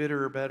going to get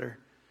bitter or better.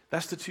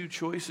 That's the two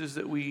choices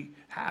that we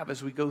have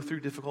as we go through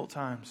difficult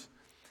times.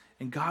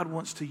 And God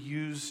wants to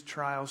use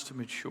trials to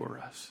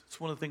mature us. It's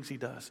one of the things he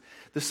does.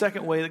 The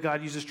second way that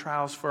God uses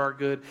trials for our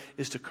good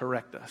is to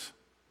correct us.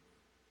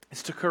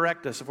 It's to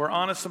correct us. If we're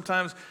honest,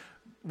 sometimes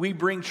we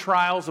bring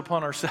trials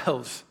upon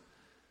ourselves,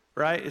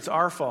 right? It's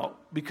our fault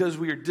because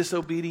we are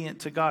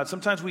disobedient to God.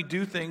 Sometimes we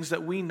do things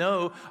that we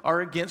know are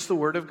against the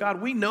word of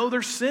God. We know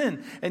there's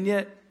sin, and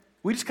yet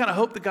we just kind of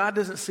hope that God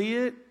doesn't see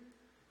it,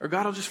 or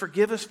God will just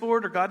forgive us for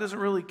it, or God doesn't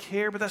really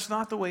care, but that's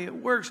not the way it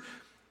works.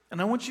 And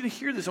I want you to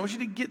hear this. I want you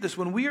to get this.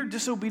 When we are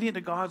disobedient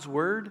to God's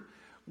word,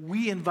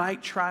 we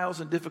invite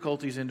trials and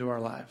difficulties into our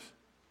lives.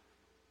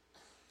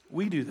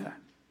 We do that.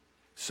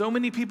 So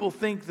many people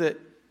think that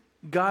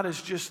God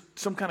is just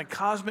some kind of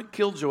cosmic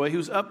killjoy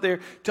who's up there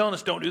telling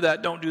us, don't do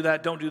that, don't do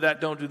that, don't do that,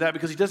 don't do that,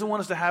 because he doesn't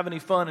want us to have any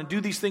fun and do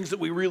these things that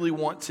we really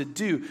want to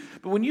do.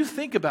 But when you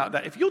think about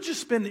that, if you'll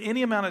just spend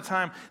any amount of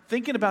time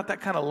thinking about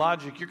that kind of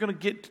logic, you're going to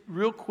get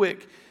real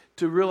quick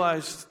to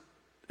realize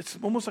it's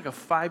almost like a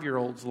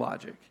 5-year-old's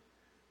logic.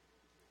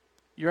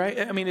 You're right?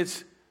 I mean,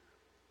 it's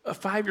a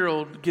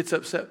 5-year-old gets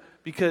upset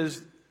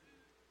because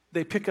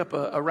they pick up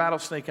a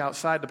rattlesnake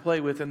outside to play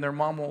with, and their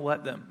mom won't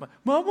let them.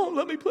 Mom won't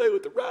let me play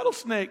with the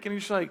rattlesnake. And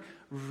he's like,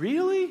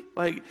 really?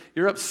 Like,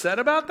 you're upset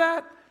about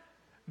that?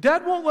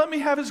 Dad won't let me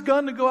have his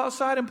gun to go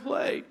outside and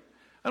play.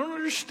 I don't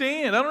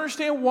understand. I don't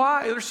understand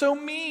why. They're so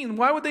mean.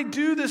 Why would they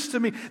do this to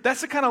me?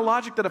 That's the kind of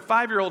logic that a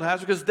 5-year-old has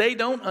because they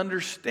don't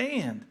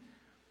understand.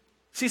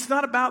 See, it's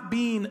not about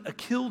being a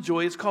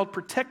killjoy. It's called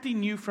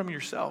protecting you from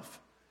yourself.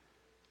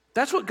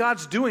 That's what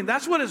God's doing.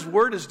 That's what his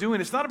word is doing.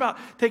 It's not about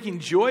taking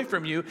joy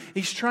from you.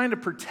 He's trying to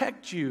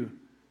protect you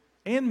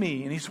and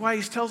me. And that's why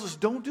he tells us,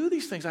 don't do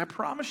these things. I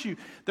promise you,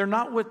 they're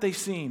not what they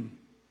seem.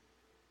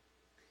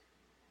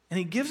 And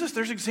he gives us,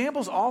 there's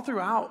examples all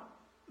throughout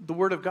the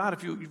word of God.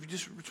 If you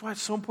just, that's why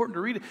it's so important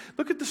to read it.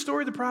 Look at the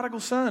story of the prodigal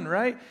son,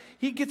 right?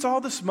 He gets all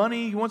this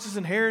money. He wants his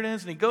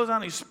inheritance. And he goes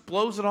out and he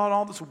blows it on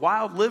all this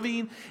wild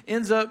living.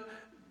 Ends up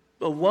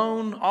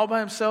alone all by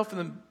himself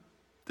in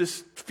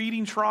this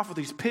feeding trough with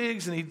these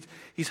pigs, and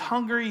he's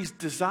hungry, he's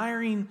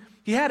desiring,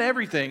 he had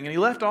everything, and he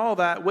left all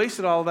that,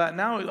 wasted all that.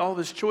 Now all of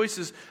his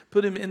choices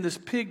put him in this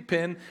pig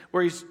pen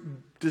where he's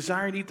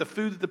desiring to eat the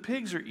food that the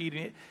pigs are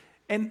eating.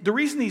 And the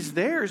reason he's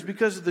there is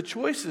because of the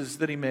choices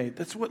that he made.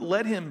 That's what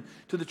led him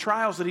to the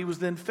trials that he was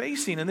then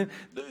facing. And then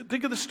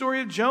think of the story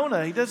of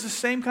Jonah. He does the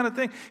same kind of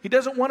thing. He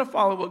doesn't want to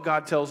follow what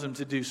God tells him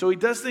to do, so he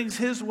does things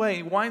his way.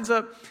 He winds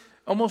up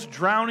almost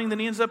drowning, then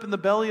he ends up in the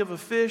belly of a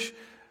fish,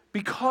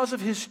 because of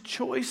his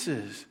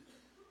choices.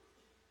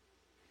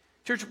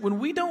 Church, when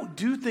we don't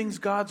do things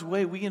God's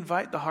way, we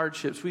invite the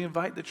hardships, we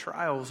invite the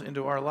trials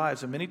into our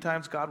lives. And many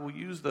times God will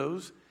use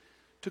those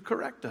to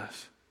correct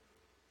us.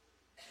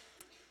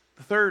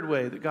 The third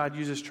way that God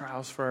uses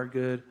trials for our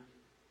good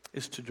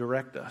is to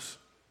direct us.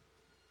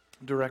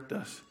 Direct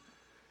us.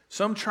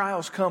 Some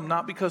trials come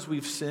not because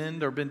we've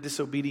sinned or been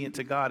disobedient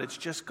to God. It's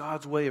just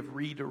God's way of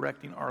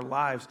redirecting our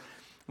lives.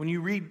 When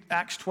you read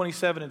Acts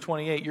 27 and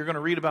 28, you're going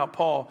to read about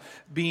Paul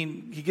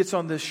he gets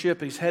on this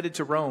ship, he's headed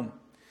to Rome.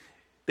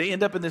 They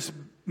end up in this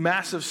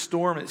massive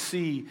storm at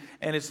sea,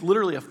 and it's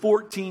literally a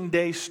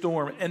 14-day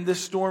storm, and this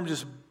storm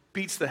just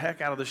beats the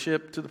heck out of the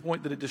ship to the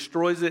point that it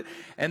destroys it,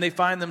 and they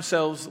find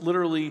themselves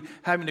literally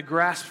having to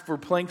grasp for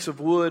planks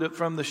of wood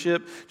from the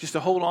ship just to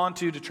hold on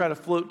to try to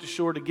float to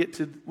shore to get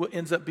to what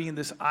ends up being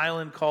this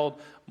island called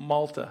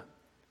Malta.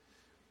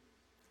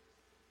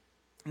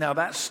 Now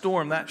that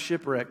storm, that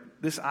shipwreck,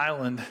 this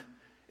island,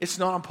 it's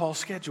not on Paul's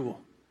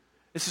schedule.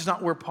 This is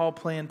not where Paul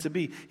planned to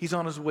be. He's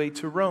on his way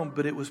to Rome,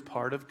 but it was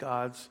part of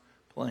God's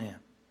plan.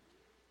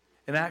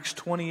 In Acts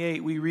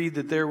 28, we read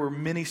that there were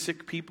many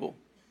sick people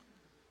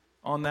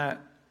on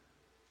that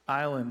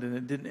island,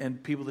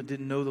 and people that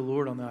didn't know the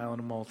Lord on the island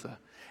of Malta.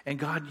 And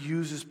God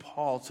uses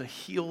Paul to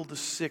heal the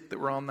sick that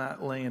were on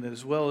that land,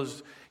 as well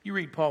as you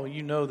read Paul,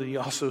 you know that he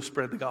also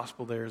spread the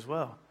gospel there as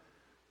well.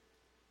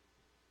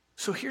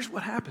 So here's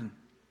what happened.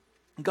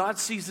 God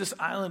sees this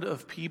island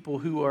of people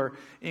who are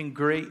in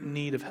great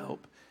need of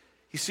help.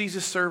 He sees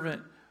his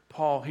servant,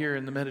 Paul, here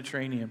in the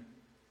Mediterranean.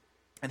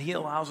 And he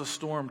allows a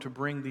storm to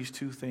bring these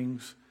two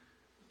things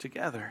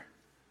together.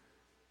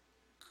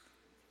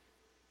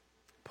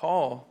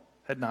 Paul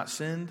had not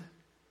sinned.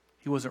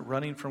 He wasn't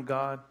running from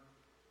God.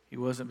 He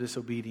wasn't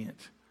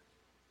disobedient.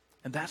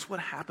 And that's what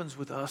happens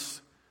with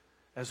us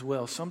as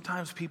well.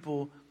 Sometimes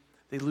people,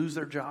 they lose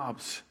their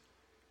jobs.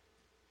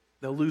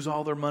 They'll lose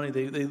all their money.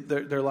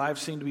 Their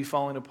lives seem to be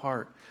falling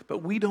apart.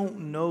 But we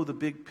don't know the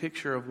big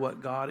picture of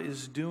what God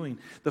is doing.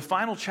 The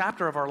final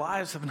chapter of our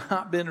lives have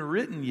not been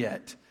written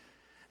yet.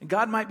 And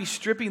God might be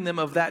stripping them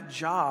of that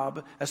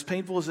job, as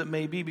painful as it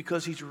may be,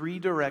 because he's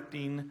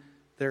redirecting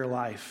their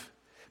life.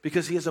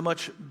 Because he has a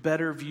much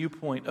better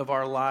viewpoint of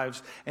our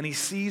lives. And he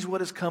sees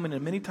what is coming.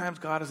 And many times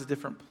God has a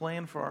different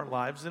plan for our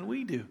lives than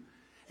we do.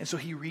 And so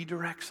he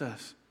redirects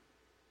us.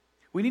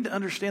 We need to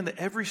understand that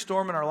every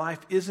storm in our life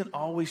isn't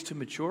always to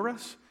mature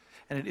us,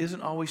 And it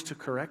isn't always to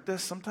correct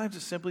us. Sometimes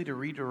it's simply to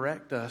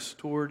redirect us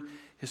toward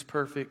his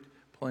perfect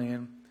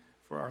plan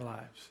for our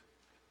lives.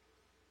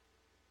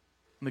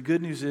 And the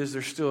good news is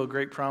there's still a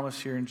great promise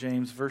here in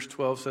James. Verse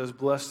 12 says,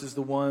 "Blessed is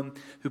the one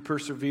who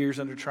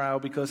perseveres under trial,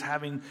 because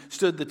having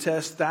stood the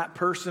test, that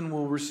person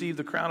will receive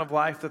the crown of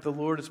life that the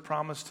Lord has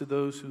promised to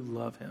those who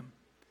love him."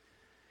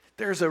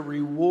 There's a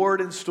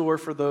reward in store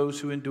for those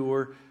who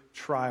endure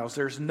trials.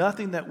 There's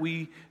nothing that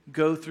we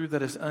go through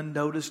that is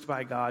unnoticed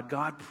by God.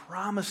 God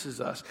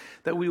promises us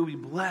that we will be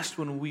blessed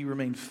when we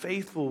remain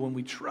faithful, when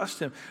we trust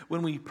him,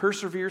 when we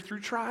persevere through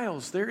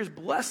trials. There is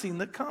blessing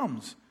that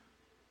comes.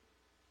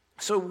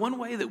 So one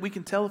way that we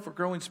can tell if we're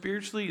growing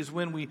spiritually is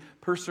when we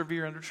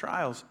persevere under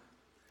trials.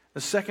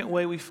 The second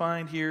way we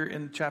find here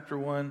in chapter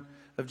 1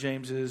 of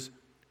James is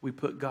we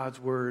put God's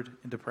word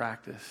into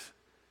practice.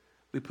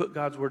 We put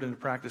God's word into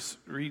practice.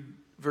 Read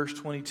verse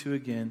 22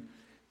 again.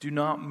 "Do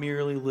not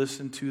merely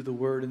listen to the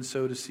word and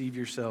so deceive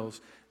yourselves.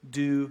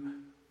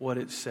 Do what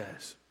it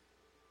says."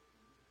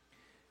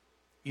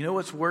 You know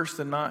what's worse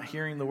than not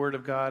hearing the word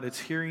of God? It's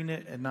hearing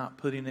it and not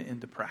putting it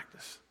into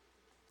practice.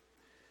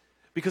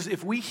 Because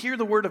if we hear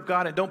the word of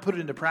God and don't put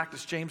it into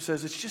practice, James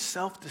says it's just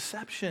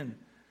self-deception.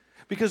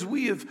 Because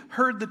we have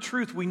heard the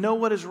truth, we know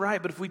what is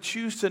right, but if we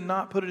choose to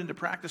not put it into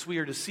practice, we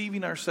are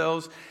deceiving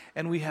ourselves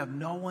and we have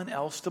no one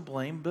else to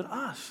blame but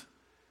us.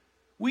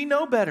 We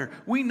know better.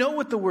 We know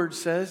what the word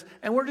says,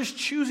 and we're just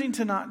choosing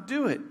to not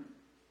do it.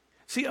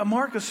 See, a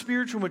mark of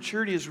spiritual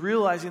maturity is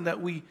realizing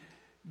that we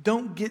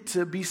don't get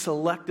to be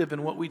selective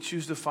in what we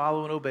choose to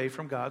follow and obey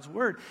from God's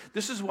word.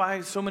 This is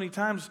why so many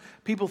times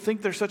people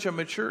think they're such a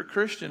mature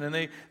Christian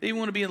and they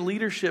want to be in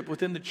leadership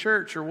within the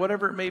church or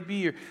whatever it may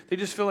be, or they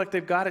just feel like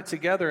they've got it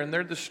together and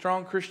they're the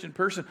strong Christian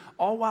person,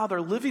 all while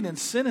they're living in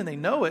sin and they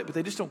know it, but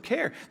they just don't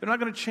care. They're not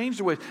going to change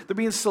their ways. They're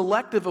being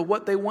selective of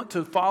what they want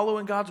to follow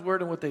in God's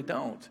word and what they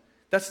don't.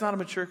 That's not a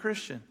mature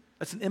Christian.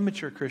 That's an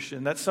immature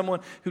Christian. That's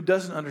someone who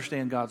doesn't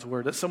understand God's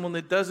word. That's someone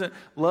that doesn't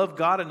love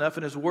God enough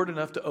and his word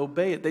enough to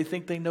obey it. They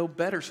think they know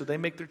better, so they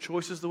make their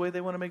choices the way they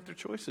want to make their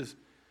choices.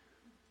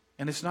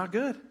 And it's not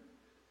good.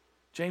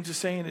 James is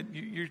saying that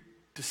you're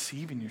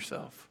deceiving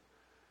yourself.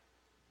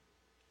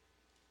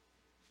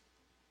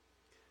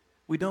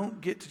 We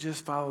don't get to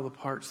just follow the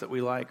parts that we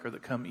like or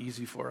that come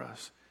easy for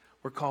us.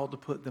 We're called to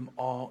put them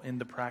all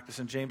into practice.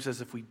 And James says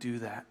if we do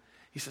that,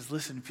 he says,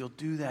 listen, if you'll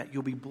do that,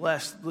 you'll be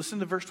blessed. Listen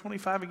to verse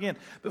 25 again.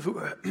 But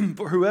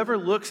for whoever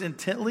looks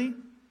intently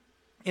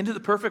into the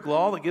perfect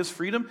law that gives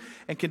freedom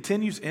and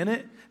continues in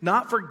it,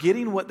 not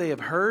forgetting what they have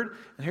heard,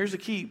 and here's the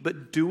key,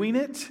 but doing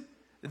it,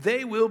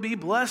 they will be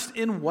blessed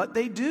in what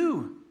they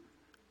do.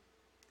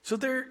 So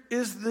there's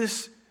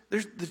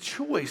the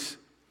choice.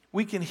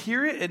 We can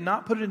hear it and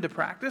not put it into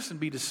practice and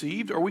be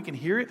deceived, or we can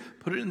hear it,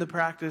 put it into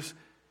practice,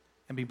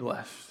 and be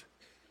blessed.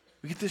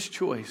 We get this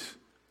choice.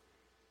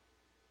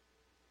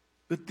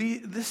 But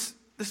this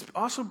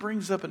also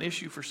brings up an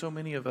issue for so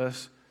many of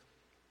us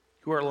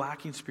who are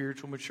lacking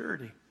spiritual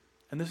maturity.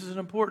 And this is an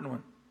important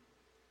one.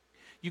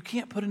 You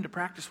can't put into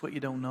practice what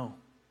you don't know.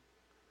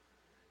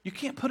 You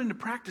can't put into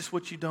practice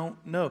what you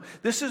don't know.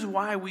 This is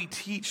why we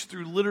teach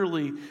through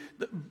literally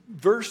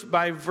verse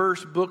by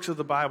verse books of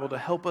the Bible to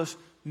help us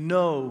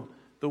know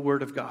the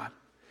Word of God.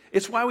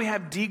 It's why we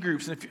have D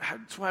groups, and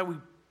it's why we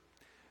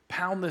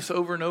pound this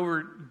over and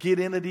over, get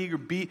in a D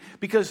group,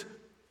 because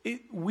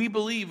we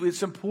believe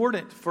it's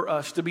important for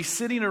us to be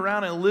sitting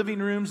around in living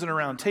rooms and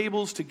around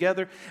tables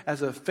together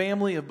as a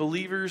family of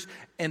believers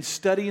and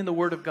studying the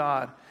Word of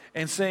God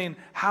and saying,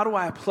 how do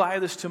I apply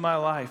this to my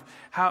life?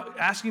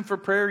 Asking for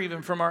prayer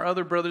even from our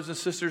other brothers and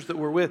sisters that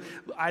we're with.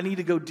 I need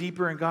to go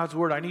deeper in God's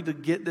Word. I need to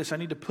get this. I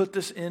need to put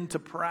this into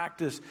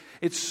practice.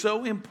 It's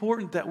so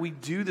important that we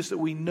do this, that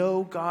we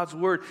know God's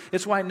Word.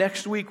 It's why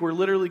next week we're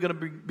literally going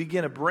to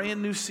begin a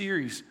brand new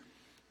series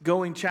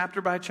going chapter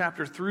by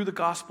chapter through the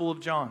Gospel of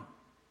John.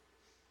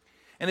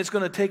 And it's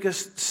going to take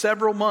us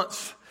several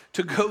months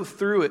to go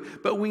through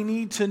it. But we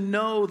need to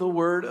know the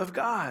Word of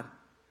God,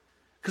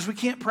 because we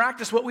can't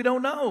practice what we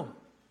don't know.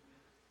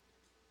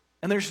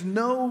 And there's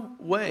no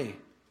way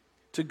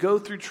to go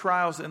through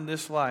trials in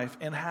this life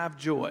and have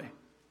joy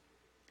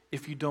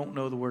if you don't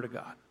know the Word of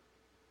God.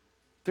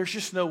 There's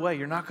just no way.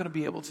 You're not going to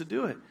be able to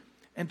do it.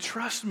 And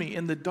trust me,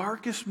 in the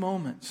darkest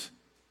moments,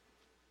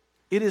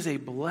 it is a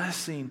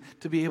blessing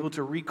to be able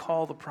to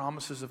recall the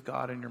promises of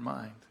God in your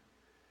mind.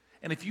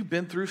 And if you've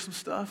been through some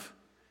stuff,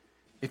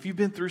 if you've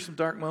been through some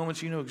dark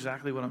moments, you know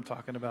exactly what I'm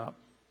talking about.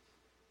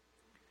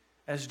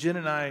 As Jen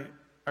and I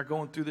are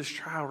going through this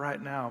trial right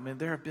now, man,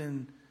 there have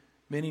been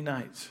many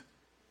nights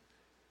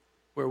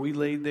where we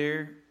laid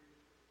there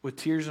with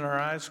tears in our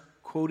eyes,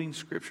 quoting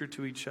Scripture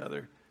to each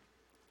other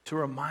to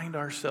remind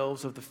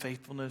ourselves of the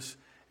faithfulness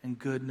and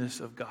goodness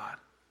of God.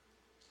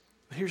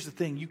 But here's the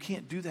thing, you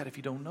can't do that if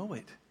you don't know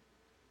it.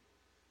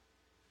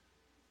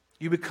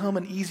 You become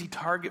an easy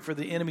target for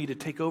the enemy to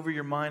take over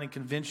your mind and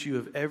convince you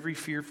of every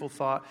fearful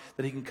thought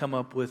that he can come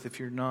up with if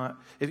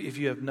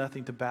you have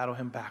nothing to battle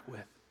him back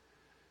with.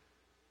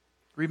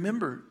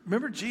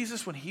 Remember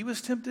Jesus when he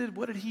was tempted,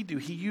 what did he do?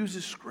 He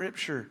uses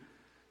Scripture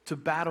to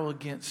battle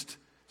against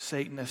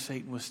Satan as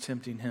Satan was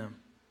tempting him.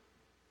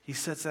 He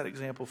sets that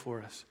example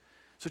for us.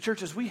 So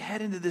church, as we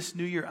head into this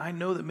new year, I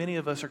know that many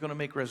of us are going to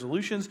make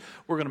resolutions.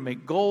 We're going to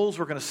make goals.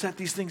 We're going to set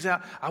these things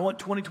out. I want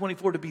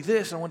 2024 to be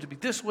this, and I want it to be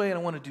this way, and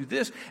I want to do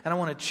this, and I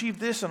want to achieve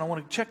this, and I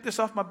want to check this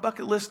off my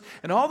bucket list.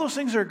 And all those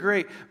things are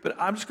great, but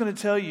I'm just going to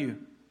tell you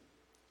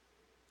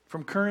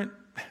from current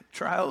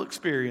trial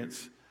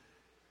experience,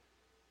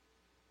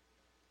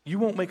 you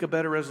won't make a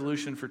better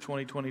resolution for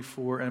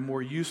 2024 and a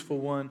more useful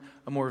one,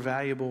 a more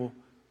valuable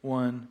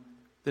one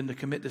than to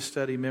commit to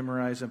study,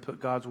 memorize, and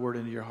put God's word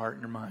into your heart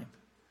and your mind.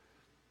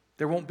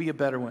 There won't be a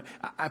better one.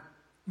 I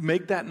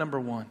make that number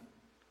one.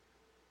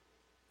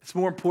 It's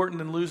more important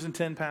than losing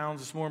 10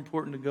 pounds. It's more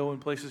important to go in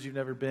places you've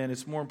never been.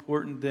 It's more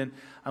important than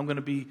I'm going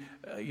to be,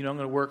 I'm going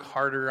to work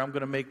harder. I'm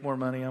going to make more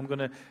money. I'm going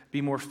to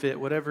be more fit,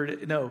 whatever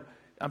it is. No,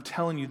 I'm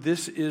telling you,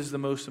 this is the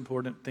most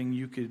important thing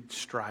you could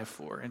strive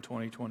for in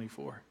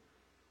 2024.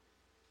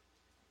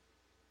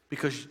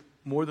 Because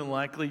more than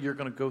likely, you're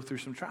going to go through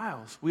some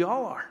trials. We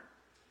all are.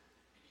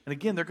 And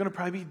again, they're going to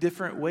probably be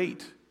different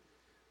weight.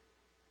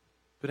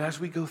 But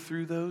as we go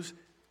through those,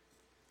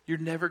 you're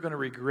never going to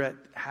regret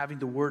having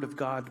the Word of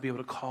God to be able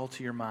to call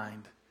to your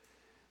mind,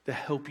 to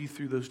help you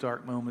through those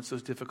dark moments,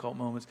 those difficult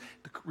moments,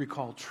 to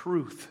recall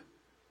truth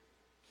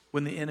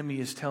when the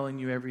enemy is telling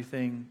you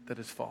everything that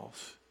is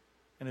false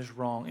and is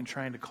wrong and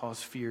trying to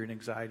cause fear and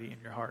anxiety in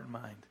your heart and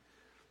mind.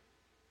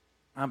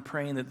 I'm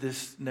praying that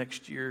this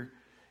next year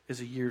is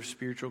a year of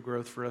spiritual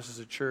growth for us as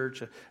a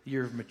church, a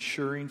year of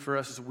maturing for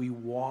us as we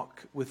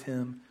walk with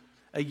Him,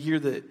 a year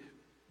that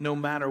no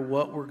matter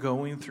what we're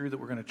going through, that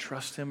we're going to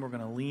trust Him, we're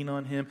going to lean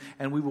on Him,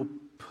 and we will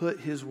put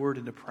His word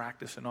into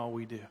practice in all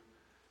we do.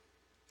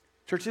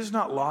 Church, it's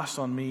not lost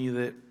on me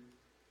that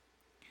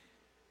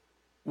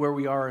where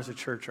we are as a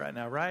church right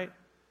now, right?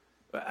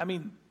 I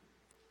mean,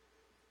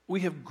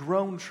 we have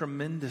grown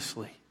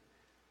tremendously,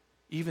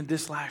 even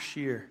this last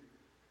year,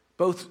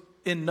 both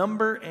in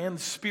number and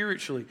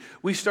spiritually.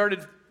 We started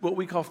what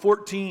we call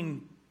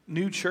 14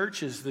 new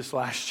churches this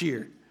last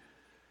year.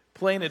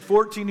 Planted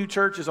 14 new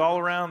churches all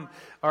around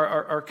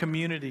our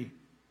community.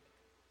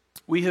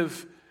 We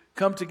have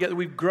come together.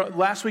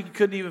 Last week you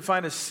couldn't even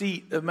find a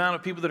seat, the amount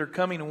of people that are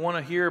coming and want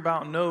to hear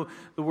about and know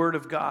the Word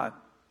of God.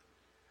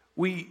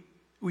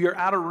 We are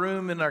out of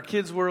room in our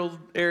kids' world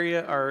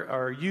area,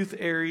 our youth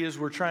areas.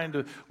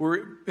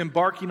 We're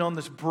embarking on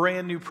this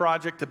brand new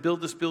project to build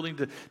this building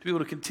to be able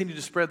to continue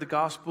to spread the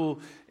gospel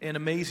in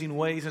amazing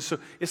ways. And so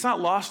it's not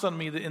lost on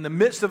me that in the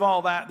midst of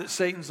all that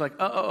Satan's like,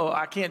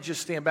 I can't just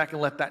stand back and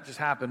let that just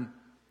happen.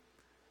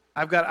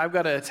 I've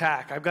got to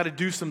attack. I've got to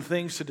do some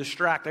things to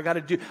distract. I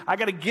got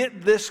to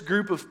get this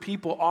group of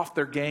people off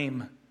their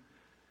game.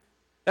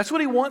 That's what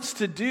he wants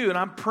to do. And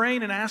I'm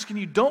praying and asking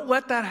you, don't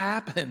let that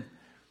happen.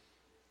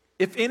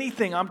 If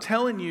anything, I'm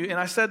telling you, and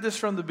I said this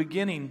from the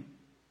beginning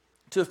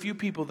to a few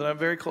people that I'm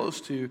very close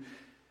to,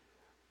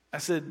 I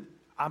said,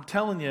 I'm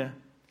telling you,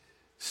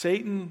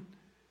 Satan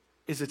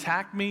has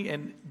attacked me,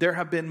 and there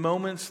have been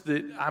moments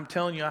that I'm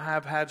telling you I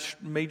have had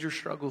major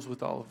struggles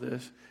with all of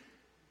this.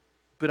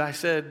 But I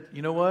said,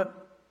 you know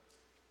what?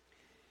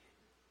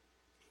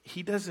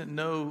 He doesn't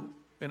know,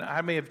 and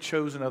I may have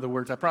chosen other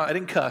words. I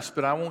didn't cuss,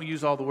 but I won't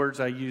use all the words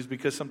I use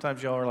because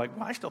sometimes y'all are like,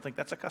 well, I still think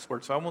that's a cuss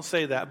word, so I won't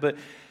say that. But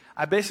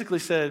I basically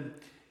said,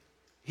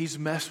 he's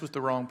messed with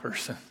the wrong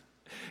person.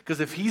 Because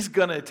if he's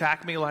going to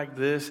attack me like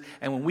this,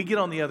 and when we get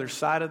on the other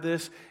side of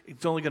this,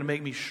 it's only going to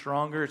make me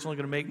stronger. It's only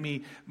going to make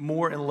me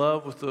more in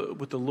love with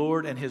the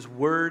Lord and His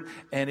Word.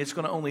 And it's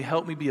going to only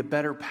help me be a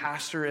better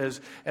pastor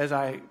as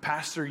I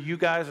pastor you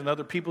guys and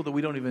other people that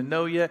we don't even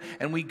know yet.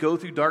 And we go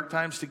through dark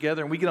times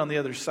together, and we get on the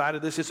other side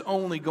of this. It's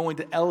only going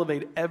to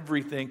elevate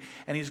everything.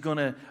 And he's going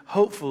to,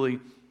 hopefully,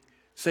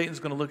 Satan's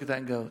going to look at that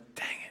and go,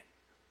 dang it,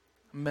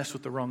 I messed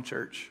with the wrong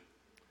church.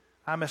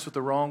 I messed with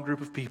the wrong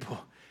group of people.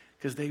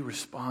 Because they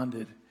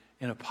responded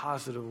in a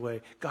positive way.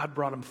 God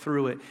brought them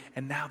through it,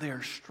 and now they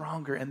are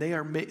stronger, and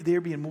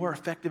they're being more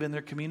effective in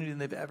their community than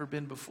they've ever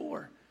been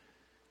before.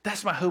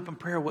 That's my hope and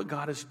prayer, what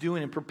God is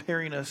doing and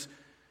preparing us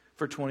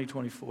for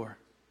 2024.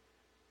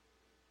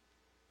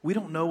 We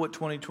don't know what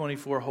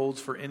 2024 holds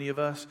for any of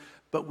us,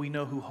 but we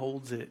know who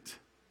holds it.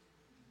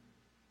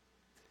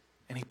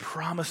 And He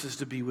promises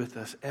to be with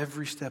us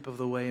every step of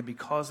the way, and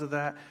because of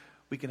that,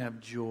 we can have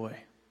joy,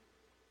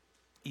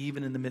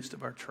 even in the midst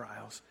of our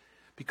trials.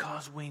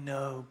 Because we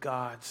know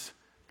God's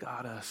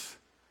got us.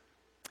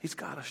 He's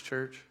got us,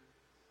 church.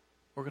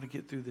 We're going to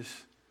get through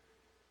this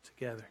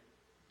together.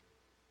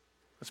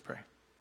 Let's pray.